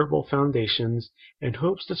to charitable foundations and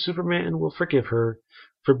hopes that Superman will forgive her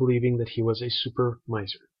for believing that he was a super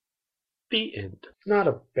miser. The end. Not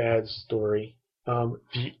a bad story.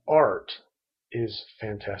 The art is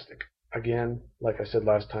fantastic. Again, like I said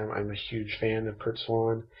last time, I'm a huge fan of Curt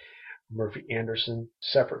Swan, Murphy Anderson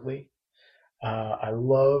separately. I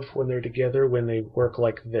love when they're together, when they work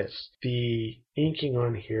like this. The inking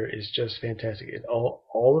on here is just fantastic.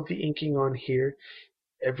 All of the inking on here,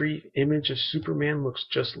 every image of Superman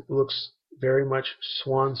looks very much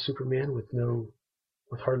Swan Superman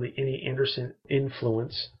with hardly any Anderson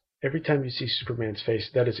influence. Every time you see Superman's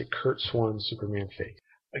face, that is a Curt Swan Superman face.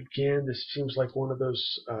 Again, this seems like one of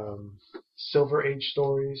those Silver Age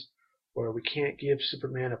stories where we can't give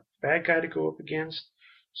Superman a bad guy to go up against,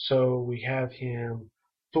 so we have him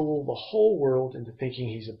fool the whole world into thinking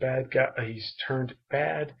he's a bad guy. He's turned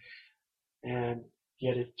bad, and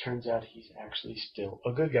yet it turns out he's actually still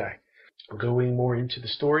a good guy. Going more into the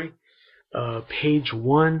story, page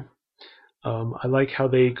 1. I like how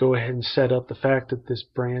they go ahead and set up the fact that this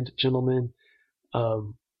Brand gentleman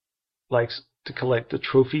likes to collect the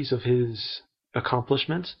trophies of his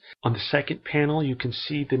accomplishments. On the second panel, you can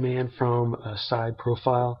see the man from a side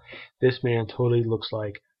profile. This man totally looks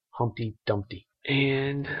like Humpty Dumpty.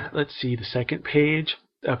 And let's see, the second page,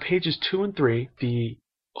 pages 2 and 3, the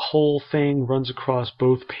whole thing runs across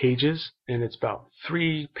both pages, and it's about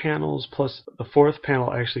 3 panels, plus the 4th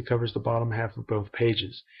panel actually covers the bottom half of both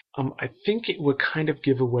pages. I think it would kind of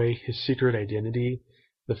give away his secret identity,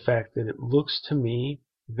 the fact that it looks to me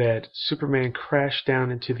that Superman crashed down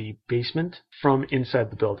into the basement from inside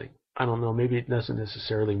the building. I don't know, maybe it doesn't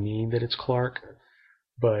necessarily mean that it's Clark,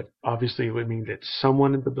 but obviously it would mean that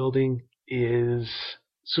someone in the building is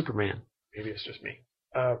Superman. Maybe it's just me.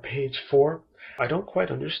 Page 4. I don't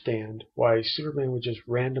quite understand why Superman would just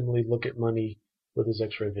randomly look at money with his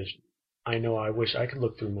X-ray vision. I know I wish I could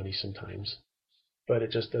look through money sometimes, but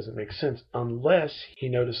it just doesn't make sense unless he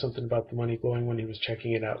noticed something about the money glowing when he was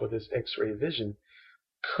checking it out with his X-ray vision.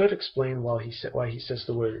 Could explain why he says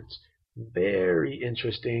the words "very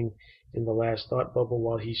interesting" in the last thought bubble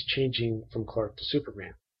while he's changing from Clark to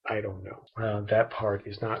Superman. I don't know. That part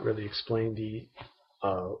is not really explained.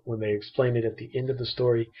 When they explain it at the end of the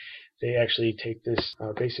story, they actually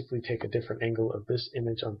basically take a different angle of this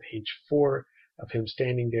image on page 4 of him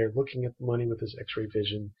standing there looking at the money with his X-ray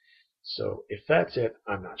vision. So if that's it,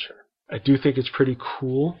 I'm not sure. I do think it's pretty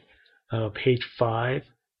cool. Page 5.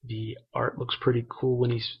 The art looks pretty cool when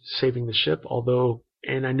he's saving the ship, although,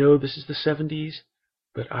 and I know this is the 70s,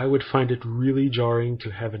 but I would find it really jarring to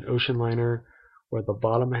have an ocean liner where the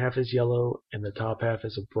bottom half is yellow and the top half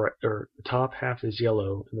is the top half is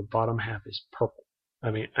yellow and the bottom half is purple. I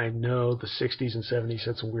mean, I know the 60s and 70s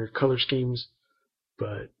had some weird color schemes,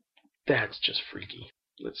 but that's just freaky.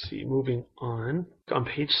 Let's see, moving on. On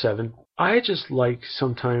page 7, I just like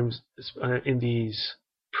sometimes in these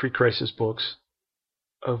pre-crisis books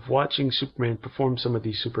of watching Superman perform some of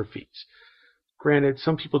these super feats. Granted,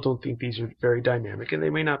 some people don't think these are very dynamic, and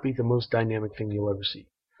they may not be the most dynamic thing you'll ever see.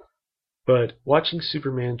 But watching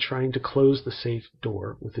Superman trying to close the safe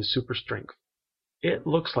door with his super strength, it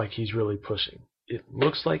looks like he's really pushing. It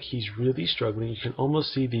looks like he's really struggling. You can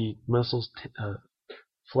almost see the muscles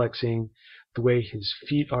flexing, the way his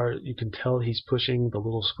feet are. You can tell he's pushing. The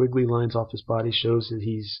little squiggly lines off his body shows that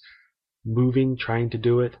he's moving, trying to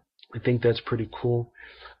do it. I think that's pretty cool.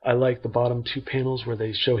 I like the bottom 2 panels where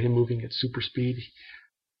they show him moving at super speed.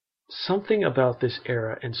 Something about this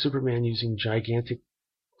era and Superman using gigantic...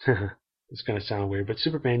 it's going to sound weird, but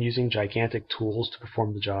Superman using gigantic tools to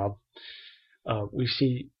perform the job. We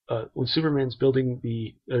see when Superman's digging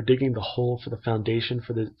the hole for the foundation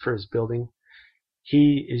for his building,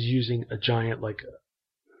 he is using a giant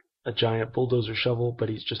bulldozer shovel, but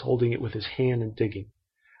he's just holding it with his hand and digging.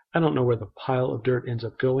 I don't know where the pile of dirt ends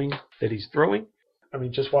up going that he's throwing. I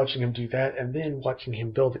mean, just watching him do that, and then watching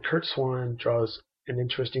him build it. Curt Swan draws an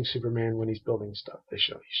interesting Superman when he's building stuff. He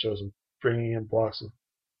shows him bringing in blocks of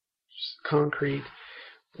concrete,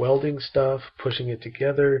 welding stuff, pushing it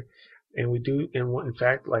together, and in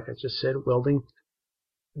fact, like I just said, welding.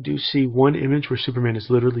 Do see one image where Superman is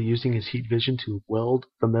literally using his heat vision to weld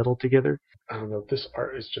the metal together. I don't know. This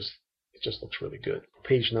art is it just looks really good.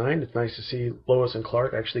 Page 9, it's nice to see Lois and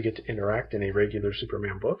Clark actually get to interact in a regular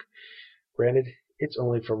Superman book. Granted, it's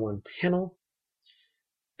only for 1 panel,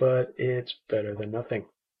 but it's better than nothing.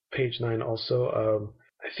 Page 9 also,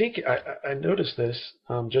 I think I noticed this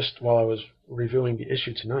just while I was reviewing the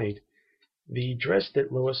issue tonight. The dress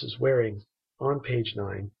that Lois is wearing on page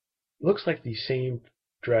 9 looks like the same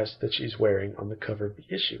dress that she's wearing on the cover of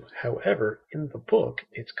the issue. However, in the book,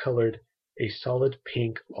 it's colored a solid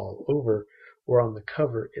pink all over, where on the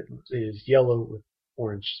cover it is yellow with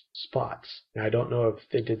orange spots. Now, I don't know if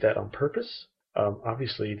they did that on purpose.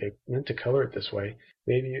 Obviously, they meant to color it this way.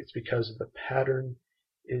 Maybe it's because the pattern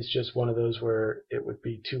is just one of those where it would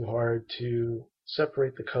be too hard to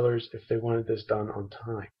separate the colors if they wanted this done on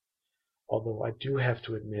time. Although I do have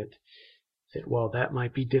to admit that while that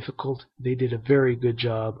might be difficult, they did a very good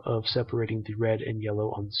job of separating the red and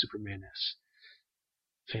yellow on the Superman S.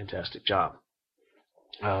 Fantastic job.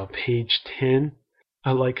 Page 10,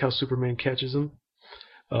 I like how Superman catches him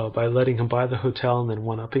by letting him buy the hotel and then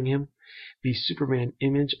one-upping him. The Superman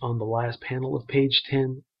image on the last panel of page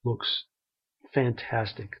 10 looks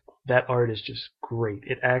fantastic. That art is just great.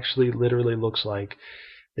 It actually literally looks like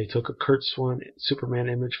they took a Curt Swan Superman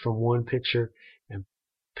image from one picture and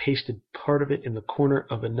pasted part of it in the corner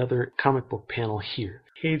of another comic book panel here.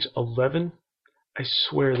 Page 11, I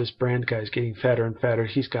swear this Brand guy is getting fatter and fatter.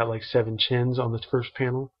 He's got like 7 chins on the first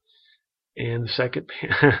panel. And the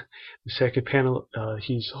second panel,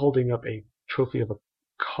 he's holding up a trophy of a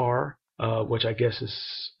car, which I guess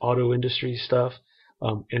is auto industry stuff.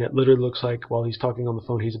 And it literally looks like while he's talking on the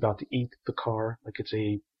phone, he's about to eat the car, like it's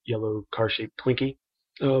a yellow car-shaped Twinkie.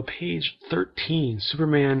 Page 13,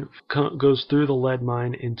 Superman goes through the lead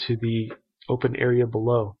mine into the open area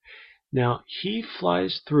below. Now, he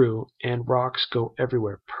flies through and rocks go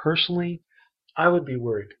everywhere. Personally, I would be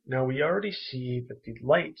worried. Now, we already see that the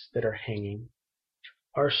lights that are hanging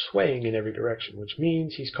are swaying in every direction, which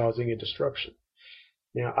means he's causing a disruption.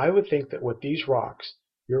 Now, I would think that with these rocks,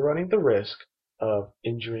 you're running the risk of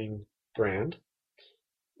injuring Brand,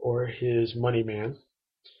 or his money man,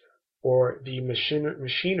 or the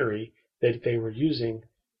machinery that they were using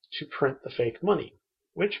to print the fake money,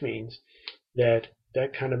 which means that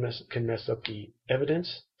kind of can mess up the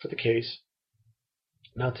evidence for the case,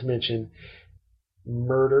 not to mention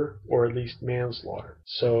murder or at least manslaughter.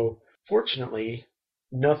 So fortunately,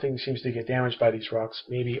 nothing seems to get damaged by these rocks.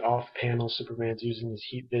 Maybe off-panel Superman's using his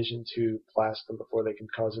heat vision to blast them before they can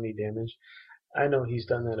cause any damage. I know he's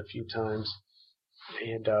done that a few times,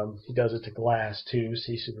 and he does it to glass too.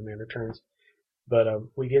 See Superman Returns. But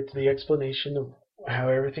we get to the explanation of how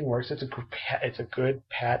everything works. It's a good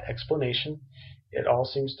pat explanation. It all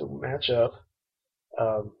seems to match up.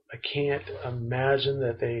 I can't imagine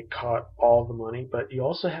that they caught all the money, but you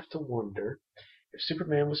also have to wonder if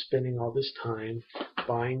Superman was spending all this time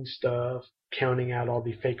buying stuff, counting out all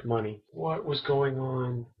the fake money, what was going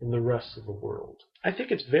on in the rest of the world. I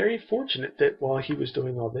think it's very fortunate that while he was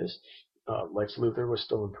doing all this, Lex Luthor was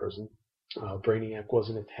still in prison. Brainiac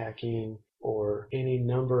wasn't attacking, or any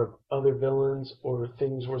number of other villains or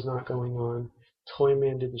things was not going on.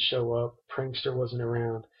 Toyman didn't show up. Prankster wasn't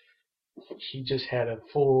around. He just had a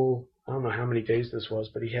full, I don't know how many days this was,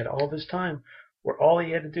 but he had all this time where all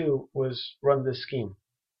he had to do was run this scheme.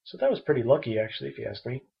 So that was pretty lucky, actually, if you ask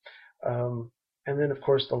me. And then, of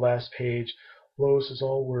course, the last page, Lois is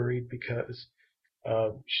all worried because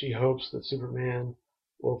she hopes that Superman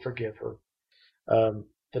will forgive her.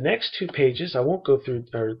 The next 2 pages, I won't go through,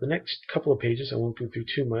 or the next couple of pages, I won't go through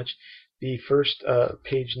too much. The first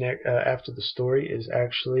page after the story is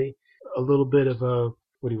actually a little bit of a,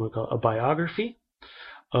 what do you want to call it, a biography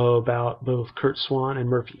about both Curt Swan and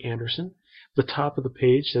Murphy Anderson. The top of the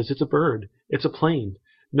page says it's a bird, it's a plane.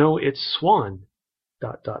 No, it's Swan, ...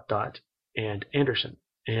 and Anderson.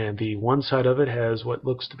 And the one side of it has what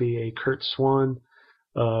looks to be a Curt Swan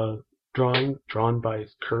drawing, drawn by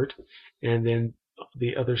Curt, and then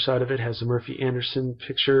the other side of it has a Murphy Anderson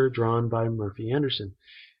picture drawn by Murphy Anderson.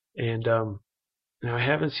 And now I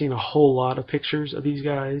haven't seen a whole lot of pictures of these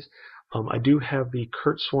guys. I do have the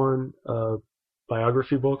Curt Swan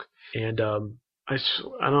biography book, and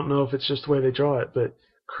I don't know if it's just the way they draw it, but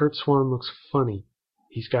Curt Swan looks funny.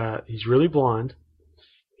 He's really blonde.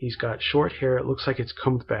 He's got short hair. It looks like it's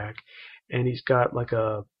combed back, and he's got like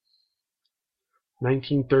a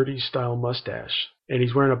 1930s style mustache, and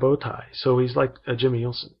he's wearing a bow tie. So he's like a Jimmy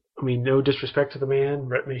Olsen. I mean, no disrespect to the man,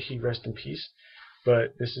 may he rest in peace,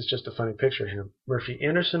 but this is just a funny picture of him. Murphy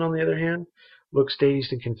Anderson, on the other hand, looks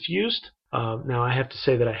dazed and confused. Now, I have to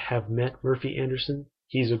say that I have met Murphy Anderson.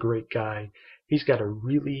 He's a great guy. He's got a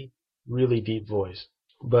really, really deep voice.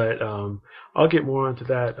 But I'll get more onto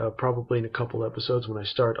that probably in a couple episodes when I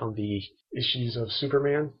start on the issues of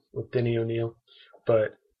Superman with Denny O'Neil.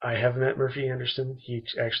 But I have met Murphy Anderson. He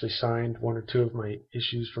actually signed 1 or 2 of my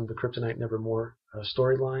issues from the Kryptonite Nevermore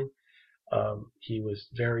storyline. He was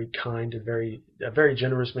very kind and a very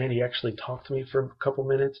generous man. He actually talked to me for a couple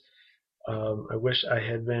minutes. I wish I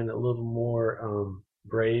had been a little more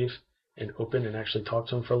brave and open and actually talked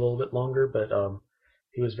to him for a little bit longer, but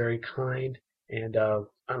he was very kind, and I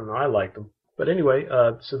don't know, I liked him. But anyway,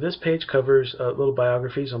 so this page covers little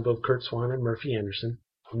biographies on both Kurt Swan and Murphy Anderson.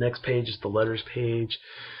 The next page is the letters page,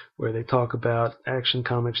 where they talk about Action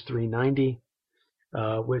Comics 390,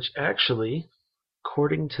 which actually,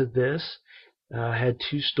 according to this, had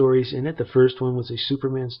two stories in it. The first one was a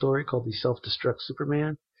Superman story called The Self-Destruct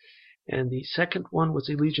Superman, and the second one was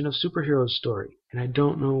a Legion of Superheroes story. And I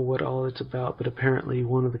don't know what all it's about, but apparently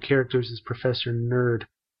one of the characters is Professor Nerd,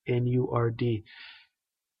 N-U-R-D.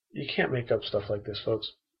 You can't make up stuff like this,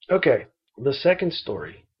 folks. Okay, the second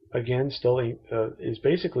story, again, still is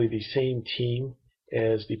basically the same team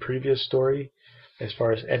as the previous story as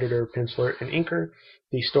far as editor, penciler, and inker.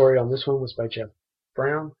 The story on this one was by Jeff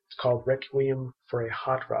Brown. It's called Requiem for a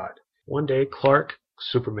Hot Rod. One day, Clark,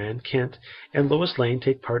 Superman, Kent, and Lois Lane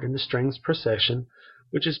take part in the Strings procession,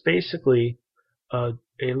 which is basically a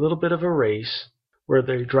little bit of a race where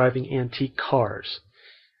they're driving antique cars.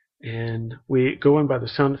 And we go in by the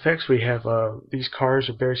sound effects. We have these cars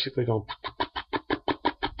are basically going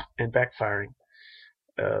and backfiring.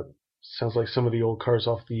 Sounds like some of the old cars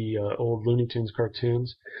off the old Looney Tunes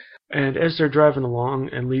cartoons. And as they're driving along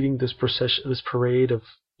and leading this procession, this parade of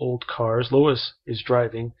old cars, Lois is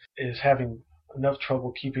driving, is having enough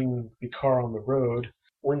trouble keeping the car on the road,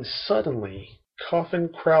 when suddenly Coffin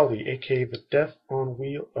Crowley, aka the Death on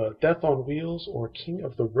Wheels or King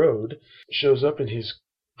of the Road, shows up in his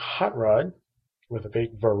hot rod with a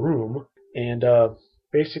big vroom and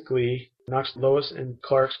basically knocks Lois and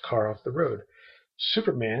Clark's car off the road.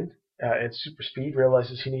 Superman, at super speed,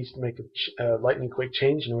 realizes he needs to make a lightning quick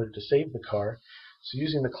change in order to save the car. So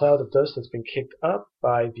using the cloud of dust that's been kicked up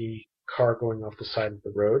by the car going off the side of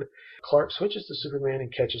the road, Clark switches to Superman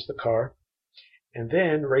and catches the car, and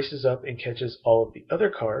then races up and catches all of the other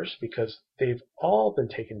cars because they've all been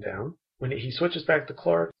taken down. When he switches back to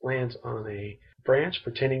Clark, lands on a branch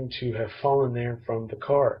pretending to have fallen there from the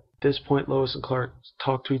car. At this point, Lois and Clark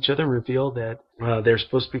talk to each other and reveal that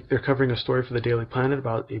they're covering a story for the Daily Planet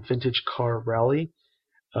about a vintage car rally.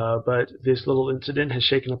 But this little incident has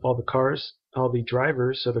shaken up all the cars, all the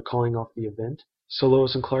drivers, so they're calling off the event. So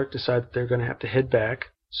Lois and Clark decide that they're going to have to head back.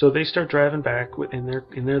 So they start driving back in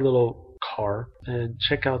their little car and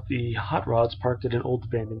check out the hot rods parked at an old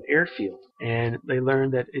abandoned airfield. And they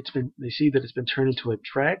learn that they see that it's been turned into a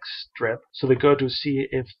drag strip. So they go to see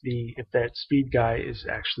if that speed guy is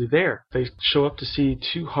actually there. They show up to see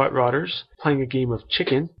two hot rodders playing a game of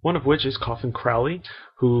chicken, one of which is Coffin Crowley,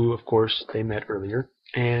 who of course they met earlier.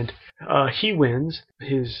 And he wins.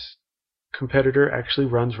 His competitor actually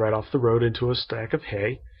runs right off the road into a stack of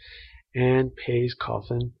hay and pays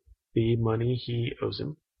Coffin the money he owes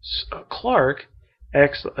him. Clark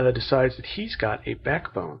decides that he's got a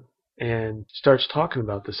backbone and starts talking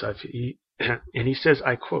about this. And he says,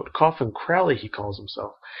 I quote, Coffin Crowley, he calls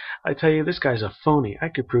himself. I tell you, this guy's a phony. I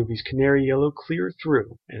could prove he's canary yellow clear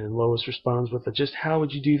through. And Lois responds with just how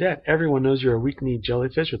would you do that? Everyone knows you're a weak-kneed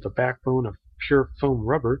jellyfish with a backbone of pure foam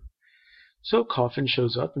rubber. So Coffin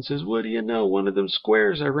shows up and says, what do you know? One of them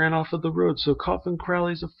squares I ran off of the road, so Coffin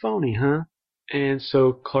Crowley's a phony, huh? And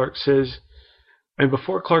so Clark says, and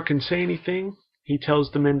before Clark can say anything, he tells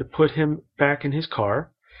the men to put him back in his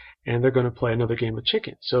car, and they're going to play another game of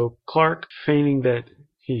chicken. So Clark, feigning that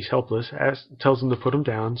he's helpless, tells them to put him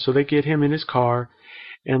down, so they get him in his car,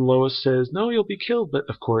 and Lois says, no, you'll be killed. But,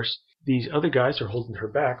 of course, these other guys are holding her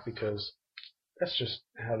back because that's just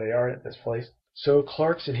how they are at this place. So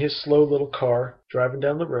Clark's in his slow little car driving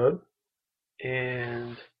down the road,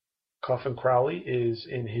 and Coffin Crowley is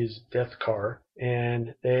in his death car,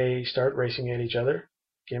 and they start racing at each other,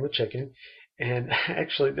 game of chicken. And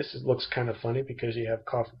actually, looks kind of funny because you have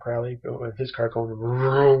Coffin Crowley with his car going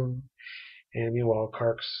vroom, and meanwhile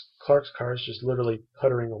Clark's car is just literally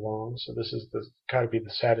puttering along. So this is got to be the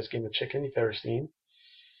saddest game of chicken you've ever seen.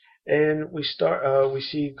 And we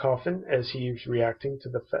see Coffin as he's reacting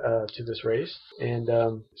to this race, and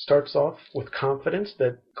starts off with confidence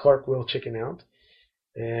that Clark will chicken out,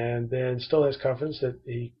 and then still has confidence that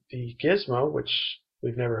the gizmo, which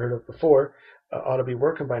we've never heard of before, ought to be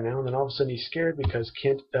working by now. And then all of a sudden he's scared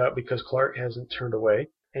because Clark hasn't turned away,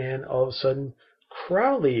 and all of a sudden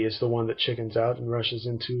Crowley is the one that chickens out and rushes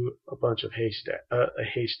into a bunch of a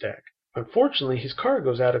haystack. Unfortunately, his car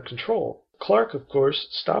goes out of control. Clark, of course,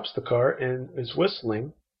 stops the car and is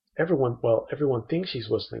whistling. Everyone thinks he's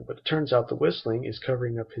whistling, but it turns out the whistling is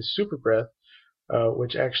covering up his super breath,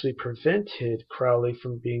 which actually prevented Crowley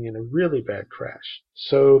from being in a really bad crash.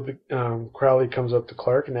 So Crowley comes up to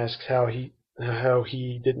Clark and asks how he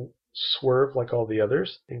didn't swerve like all the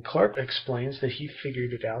others. And Clark explains that he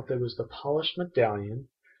figured it out. There was the polished medallion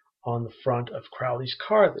on the front of Crowley's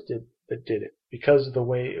car that did it, because of the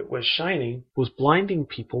way it was shining was blinding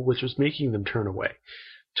people, which was making them turn away.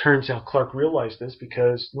 Turns out Clark realized this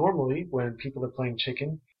because normally when people are playing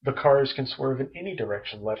chicken, the cars can swerve in any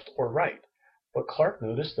direction, left or right. But Clark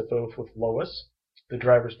noticed that both with Lois, the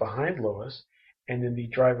drivers behind Lois, and then the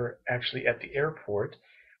driver actually at the airport,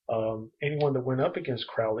 anyone that went up against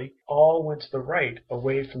Crowley all went to the right,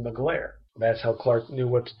 away from the glare. That's how Clark knew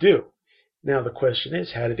what to do. Now the question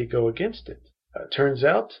is, how did he go against it? Turns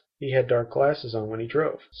out he had dark glasses on when he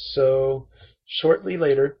drove. So shortly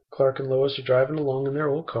later, Clark and Lois are driving along in their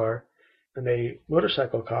old car, and a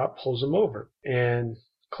motorcycle cop pulls him over. And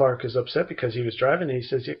Clark is upset because he was driving, and he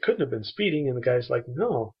says it couldn't have been speeding, and the guy's like,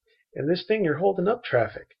 no, and this thing, you're holding up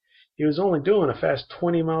traffic. He was only doing a fast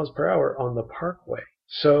 20 miles per hour on the parkway.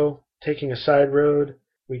 So, taking a side road,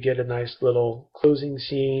 we get a nice little closing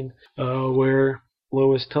scene where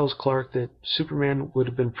Lois tells Clark that Superman would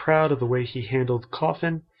have been proud of the way he handled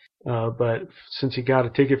Coffin, but since he got a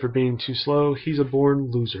ticket for being too slow, he's a born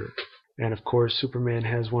loser. And of course, Superman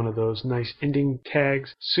has one of those nice ending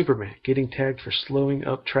tags, Superman getting tagged for slowing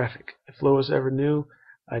up traffic. If Lois ever knew,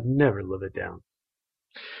 I'd never live it down.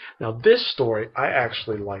 Now this story I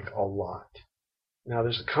actually like a lot. Now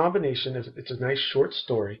there's a combination, it's a nice short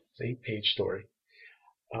story, it's an 8-page story.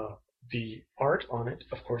 The art on it,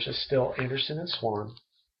 of course, is still Anderson and Swan,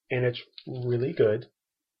 and it's really good.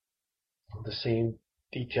 The same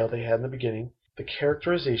detail they had in the beginning. The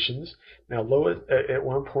characterizations. Now, Lois, at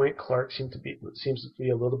one point, Clark seems to be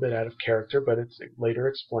a little bit out of character, but it's later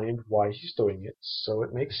explained why he's doing it, so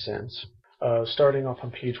it makes sense. Starting off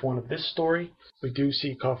on page 1 of this story, we do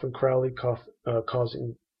see Coffin Crowley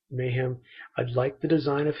causing mayhem. I like the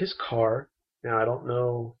design of his car. Now, I don't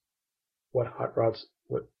know what hot rods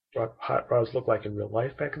look like in real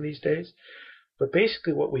life back in these days, but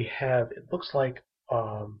basically what we have, it looks like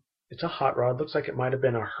it's a hot rod. Looks like it might have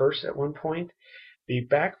been a hearse at one point. The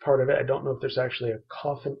back part of it, I don't know if there's actually a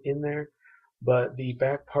coffin in there, but the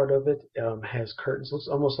back part of it has curtains. Looks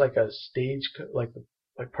almost like a stage, like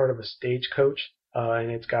part of a stagecoach,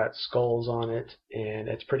 and it's got skulls on it, and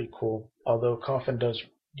it's pretty cool. Although Coffin does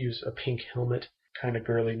use a pink helmet, kind of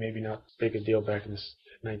girly, maybe not big a deal back in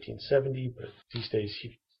 1970, but these days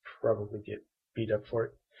he'd probably get beat up for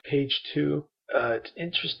it. Page 2. It's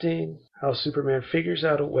interesting how Superman figures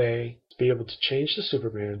out a way to be able to change to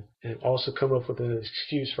Superman and also come up with an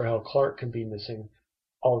excuse for how Clark can be missing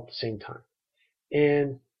all at the same time.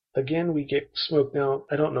 And again, we get smoke. Now,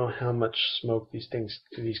 I don't know how much smoke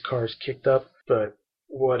these cars kicked up, but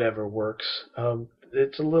whatever works.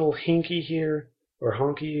 It's a little hinky here, or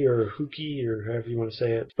honky, or hooky, or however you want to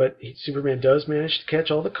say it. But Superman does manage to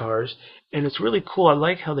catch all the cars, and it's really cool. I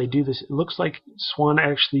like how they do this. It looks like Swan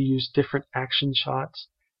actually used different action shots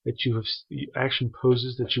action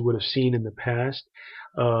poses that you would have seen in the past.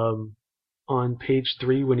 On page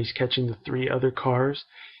 3, when he's catching the 3 other cars,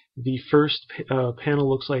 the first panel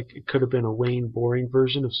looks like it could have been a Wayne Boring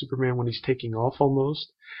version of Superman when he's taking off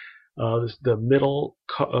almost. The middle,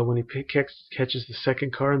 when he catches the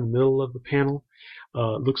second car in the middle of the panel,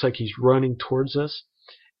 it looks like he's running towards us.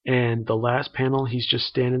 And the last panel, he's just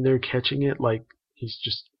standing there catching it like he's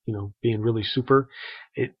just, being really super.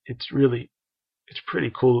 It's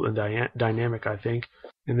pretty cool and dynamic, I think.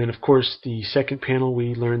 And then, of course, the second panel,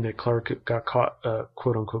 we learned that Clark got caught,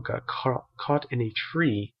 quote unquote, caught in a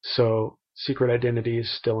tree. So secret identity is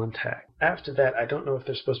still intact. After that, I don't know if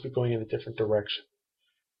they're supposed to be going in a different direction.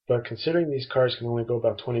 But considering these cars can only go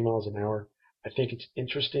about 20 miles an hour, I think it's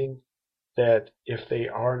interesting that if they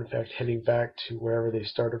are in fact heading back to wherever they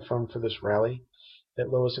started from for this rally, that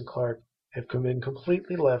Lois and Clark have come in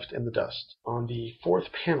completely left in the dust. On the 4th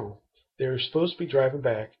panel, they're supposed to be driving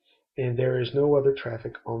back, and there is no other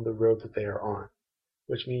traffic on the road that they are on,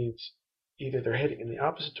 which means either they're heading in the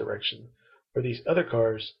opposite direction, or these other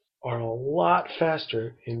cars are a lot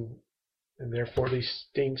faster, and therefore they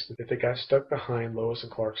stinks that they got stuck behind Lois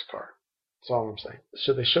and Clark's car. That's all I'm saying.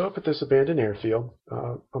 So they show up at this abandoned airfield.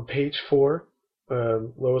 On page 4,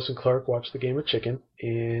 Lois and Clark watch the game of chicken,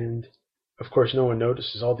 and of course no one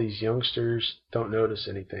notices. All these youngsters don't notice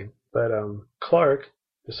anything. But Clark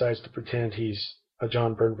decides to pretend he's a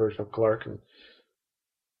John Byrne version of Clark and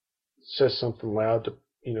says something loud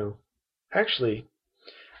to, actually,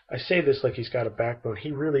 I say this like he's got a backbone.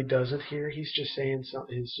 He really doesn't here. He's just saying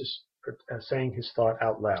something. He's just saying his thought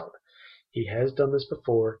out loud. He has done this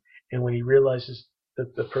before, and when he realizes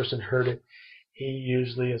that the person heard it, he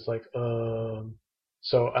usually is like,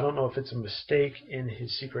 So I don't know if it's a mistake in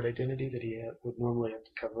his secret identity that he would normally have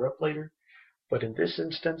to cover up later, But in this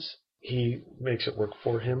instance, he makes it work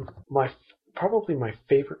for him. Probably my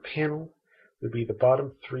favorite panel would be the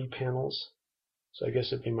bottom 3 panels. So I guess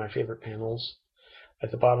it'd be my favorite panels. At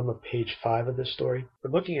the bottom of page 5 of this story,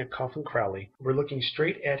 we're looking at Coffin Crowley. We're looking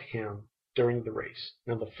straight at him during the race.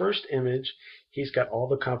 Now the first image, he's got all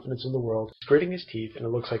the confidence in the world. He's gritting his teeth, and it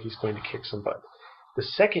looks like he's going to kick some butt. The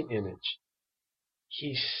second image,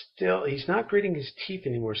 he's not gritting his teeth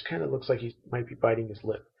anymore. It kind of looks like he might be biting his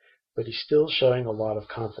lip. But he's still showing a lot of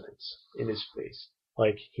confidence in his face,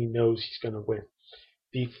 like he knows he's going to win.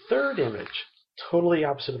 The third image, totally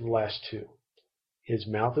opposite of the last 2. His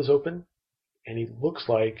mouth is open, and he looks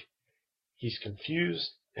like he's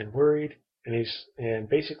confused and worried, and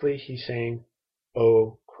basically he's saying,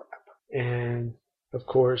 "Oh crap!" And of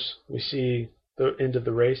course, we see the end of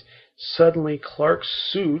the race. Suddenly, Clark's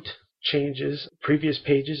suit changes. Previous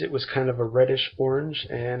pages, it was kind of a reddish orange,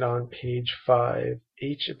 and on page 5,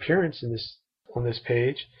 each appearance on this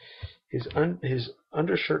page, his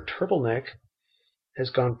undershirt turtleneck has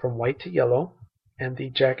gone from white to yellow, and the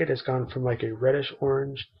jacket has gone from like a reddish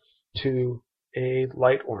orange to a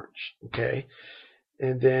light orange. Okay,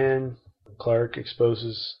 and then Clark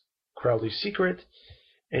exposes Crowley's secret,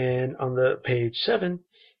 and on the page 7,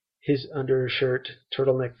 his undershirt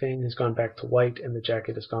turtleneck thing has gone back to white, and the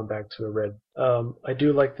jacket has gone back to a red. I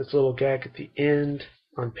do like this little gag at the end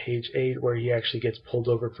on page 8 where he actually gets pulled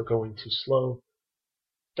over for going too slow.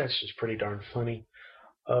 That's just pretty darn funny.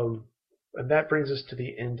 And that brings us to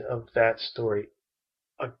the end of that story.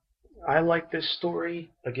 I like this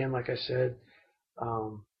story. Again, like I said,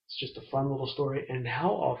 it's just a fun little story. And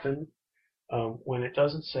how often, when it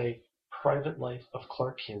doesn't say Private Life of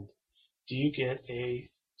Clark Kent, do you get a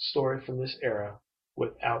story from this era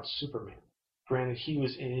without Superman? Granted, he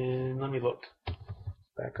was in, let me look,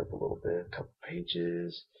 back up a little bit, a couple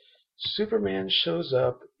pages. Superman shows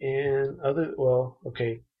up in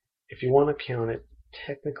if you want to count it,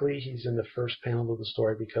 technically he's in the first panel of the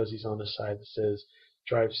story because he's on the side that says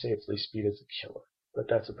 "Drive safely, speed is a killer." But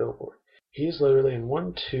that's a billboard. He's literally in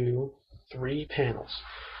 1, 2, 3 panels.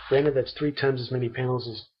 Granted, that's 3 times as many panels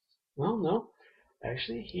as, well, no.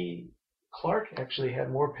 Actually, Clark actually had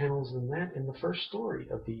more panels than that in the first story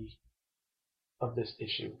of this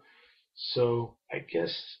issue. So I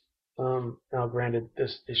guess now granted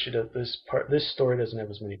this story doesn't have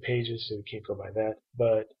as many pages, so we can't go by that.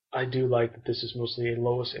 But I do like that this is mostly a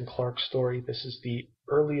Lois and Clark story. This is the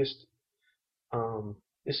earliest.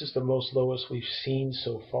 This is the most Lois we've seen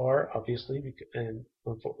so far, obviously, and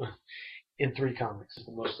in 3 comics,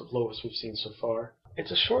 the most of Lois we've seen so far.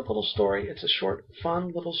 It's a short little story. It's a short,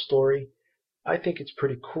 fun little story. I think it's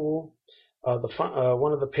pretty cool.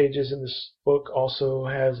 One of the pages in this book also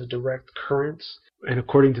has a direct currents, and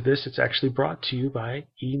according to this, it's actually brought to you by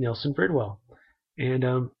E. Nelson Bridwell. And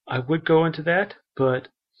I would go into that, but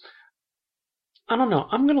I don't know.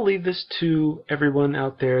 I'm going to leave this to everyone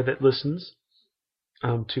out there that listens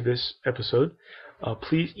to this episode.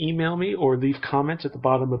 Please email me or leave comments at the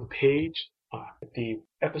bottom of the page at the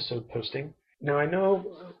episode posting. Now, I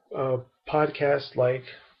know podcasts like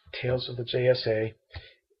Tales of the JSA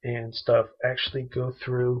and stuff actually go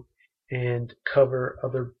through and cover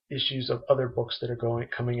other issues of other books that are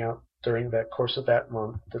coming out during that course of that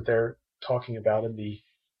month that they're talking about in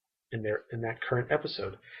that current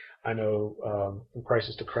episode. I know From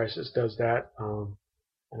Crisis to Crisis does that,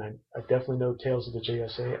 and I definitely know Tales of the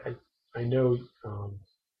JSA. I know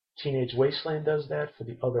Teenage Wasteland does that for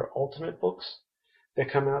the other Ultimate books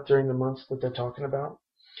that come out during the months that they're talking about.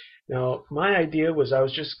 Now, my idea was I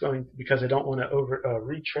was just going, because I don't want to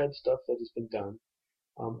retread stuff that has been done,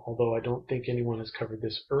 although I don't think anyone has covered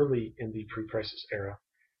this early in the pre-crisis era.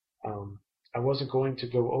 I wasn't going to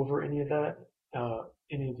go over any of that,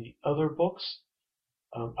 any of the other books.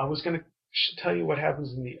 I was going to tell you what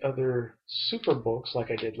happens in the other super books like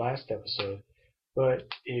I did last episode, but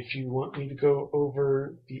if you want me to go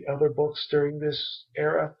over the other books during this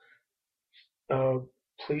era,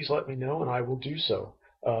 please let me know and I will do so.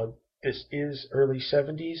 This is early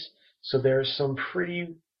 70s, so there's some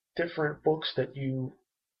pretty different books that you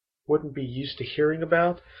wouldn't be used to hearing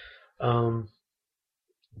about. In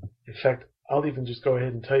fact, I'll even just go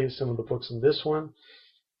ahead and tell you some of the books in this one,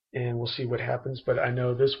 and we'll see what happens. But I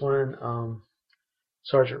know this one,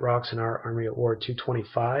 Sergeant Rocks and Our Army at War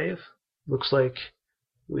 225, looks like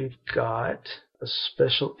we've got a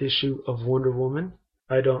special issue of Wonder Woman.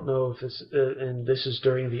 I don't know if it's, and this is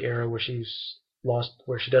during the era where she's lost,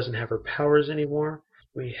 where she doesn't have her powers anymore.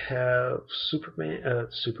 We have Superman. Of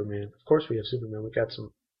course we have Superman. We've got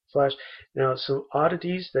some Flash. Now, some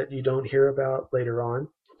oddities that you don't hear about later on,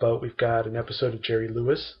 but we've got an episode of Jerry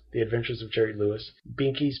Lewis, The Adventures of Jerry Lewis.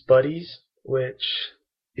 Binky's Buddies, which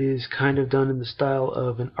is kind of done in the style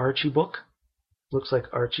of an Archie book. Looks like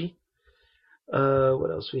Archie.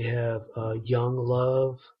 What else we have? Young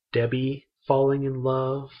Love, Debbie, Falling in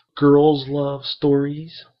Love, Girls Love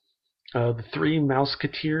Stories. The Three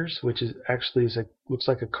Mouseketeers, which is actually looks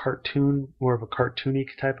like a cartoon, more of a cartoony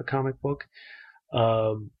type of comic book.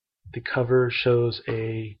 The cover shows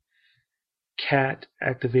a cat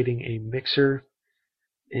activating a mixer,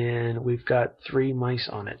 and we've got 3 mice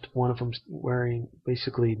on it. One of them's wearing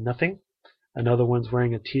basically nothing. Another one's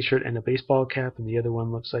wearing a t-shirt and a baseball cap, and the other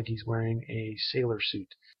one looks like he's wearing a sailor suit.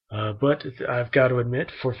 But I've got to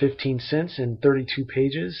admit, for 15 cents and 32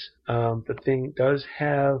 pages, the thing does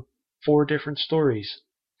have 4 different stories.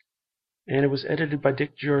 And it was edited by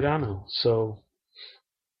Dick Giordano, so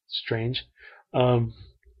strange.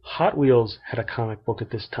 Hot Wheels had a comic book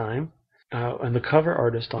at this time, and the cover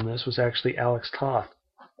artist on this was actually Alex Toth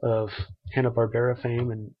of Hanna-Barbera fame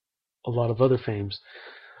and a lot of other fames.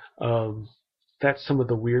 That's some of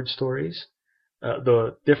the weird stories.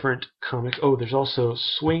 The different comics. Oh, there's also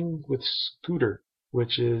Swing with Scooter,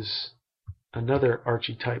 which is another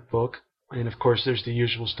Archie type book. And of course, there's the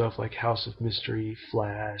usual stuff like House of Mystery,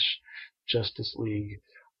 Flash, Justice League,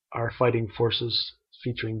 Our Fighting Forces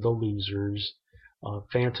featuring The Losers,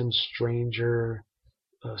 Phantom Stranger,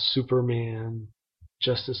 Superman,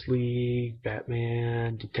 Justice League,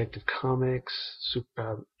 Batman, Detective Comics,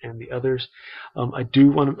 and the others. I do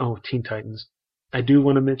want to, Teen Titans. I do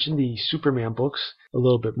want to mention the Superman books a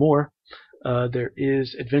little bit more. There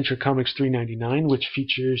is Adventure Comics 399, which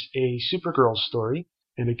features a Supergirl story.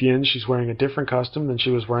 And again, she's wearing a different costume than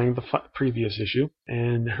she was wearing the previous issue.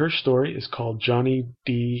 And her story is called Johnny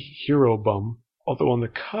D. Hero Bum. Although on the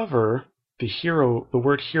cover, the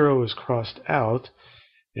word hero is crossed out,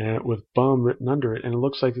 and with bum written under it, and it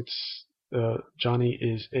looks like it's Johnny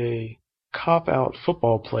is a cop-out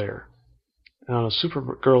football player.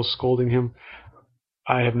 Supergirl's scolding him.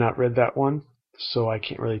 I have not read that one, so I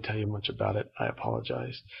can't really tell you much about it. I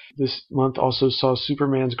apologize. This month also saw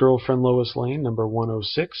Superman's girlfriend Lois Lane, number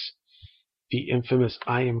 106, the infamous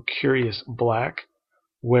I Am Curious Black,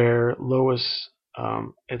 where Lois,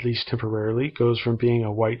 at least temporarily, goes from being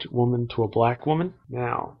a white woman to a black woman.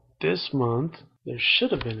 Now, this month, there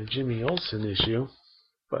should have been a Jimmy Olsen issue,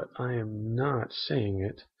 but I am not seeing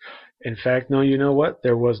it. In fact, no, you know what?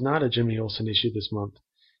 There was not a Jimmy Olsen issue this month.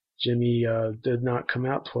 Jimmy did not come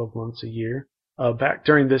out 12 months a year. Back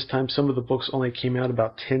during this time, some of the books only came out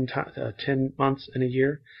about 10 months in a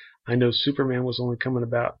year. I know Superman was only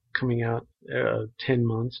coming out 10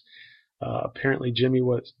 months. Apparently Jimmy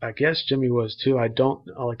was. I guess Jimmy was too. I don't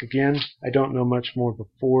know much more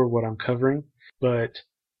before what I'm covering, but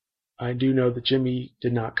I do know that Jimmy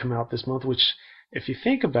did not come out this month, which, if you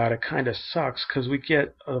think about it, kind of sucks, because we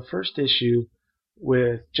get a first issue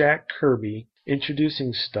with Jack Kirby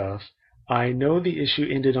introducing stuff. I know the issue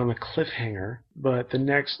ended on a cliffhanger, but the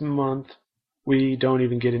next month we don't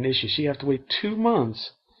even get an issue. So you have to wait 2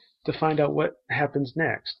 months to find out what happens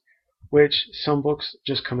next, which some books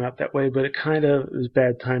just come out that way, but it kind of is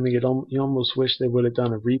bad timing. You almost wish they would have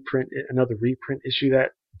done another reprint issue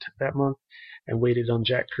that month and waited on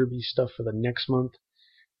Jack Kirby's stuff for the next month.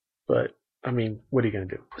 But, I mean, what are you going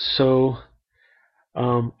to do? So,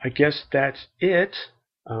 I guess that's it.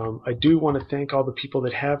 I do want to thank all the people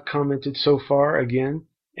that have commented so far again,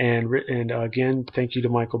 and again, thank you to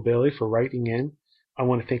Michael Bailey for writing in. I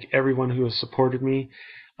want to thank everyone who has supported me.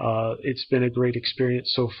 It's been a great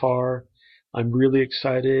experience so far. I'm really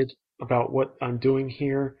excited about what I'm doing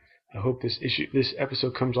here. I hope this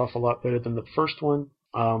episode comes off a lot better than the first one.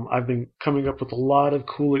 I've been coming up with a lot of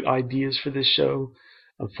cool ideas for this show.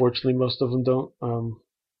 Unfortunately, most of them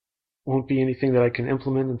won't be anything that I can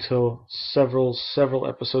implement until several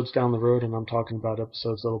episodes down the road, and I'm talking about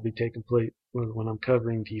episodes that will be taking place when I'm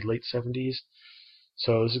covering the late 70s.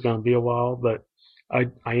 So this is going to be a while, but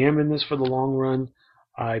I am in this for the long run.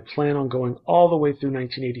 I plan on going all the way through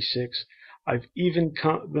 1986. I've even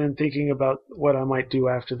been thinking about what I might do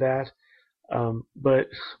after that, but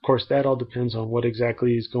of course that all depends on what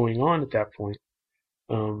exactly is going on at that point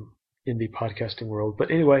in the podcasting world. But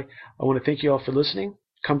anyway, I want to thank you all for listening.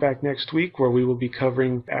 Come back next week where we will be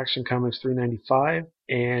covering Action Comics 395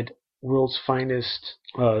 and World's Finest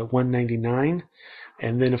 199.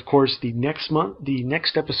 And then, of course, the next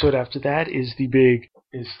episode after that is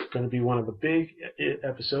going to be one of the big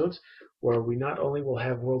episodes where we not only will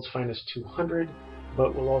have World's Finest 200,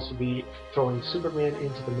 but we'll also be throwing Superman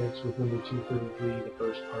into the mix with number 233, the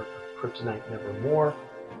first part of Kryptonite Nevermore.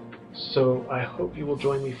 So I hope you will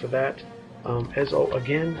join me for that.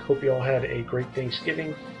 Again, hope you all had a great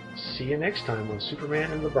Thanksgiving. See you next time on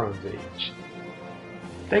Superman and the Bronze Age.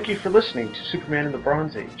 Thank you for listening to Superman in the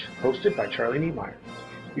Bronze Age, hosted by Charlie Niemeyer.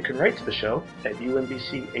 You can write to the show at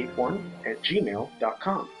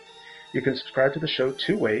umbc81@gmail.com. You can subscribe to the show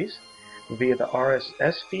two ways, via the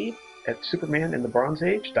RSS feed at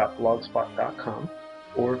supermaninthebronzeage.blogspot.com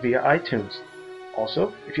or via iTunes.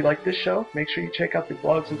 Also, if you like this show, make sure you check out the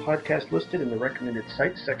blogs and podcasts listed in the recommended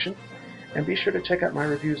sites section, and be sure to check out my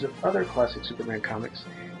reviews of other classic Superman comics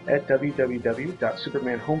at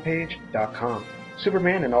www.supermanhomepage.com.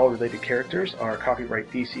 Superman and all related characters are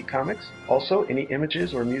copyright DC Comics. Also, any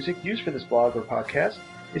images or music used for this blog or podcast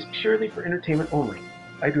is purely for entertainment only.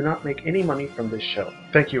 I do not make any money from this show.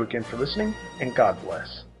 Thank you again for listening, and God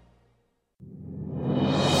bless.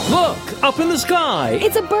 Look, up in the sky.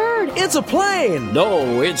 It's a bird. It's a plane.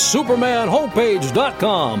 No, it's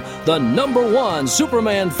SupermanHomepage.com, the #1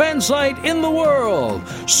 Superman fan site in the world.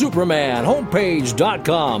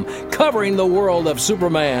 SupermanHomepage.com, covering the world of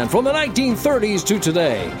Superman from the 1930s to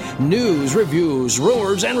today. News, reviews,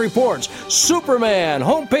 rumors, and reports.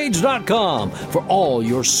 SupermanHomepage.com for all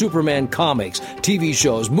your Superman comics, TV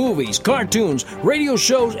shows, movies, cartoons, radio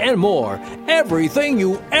shows, and more. Everything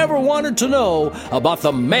you ever wanted to know about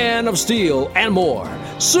the Man of Steel and more.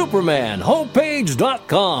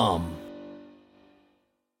 SupermanHomepage.com.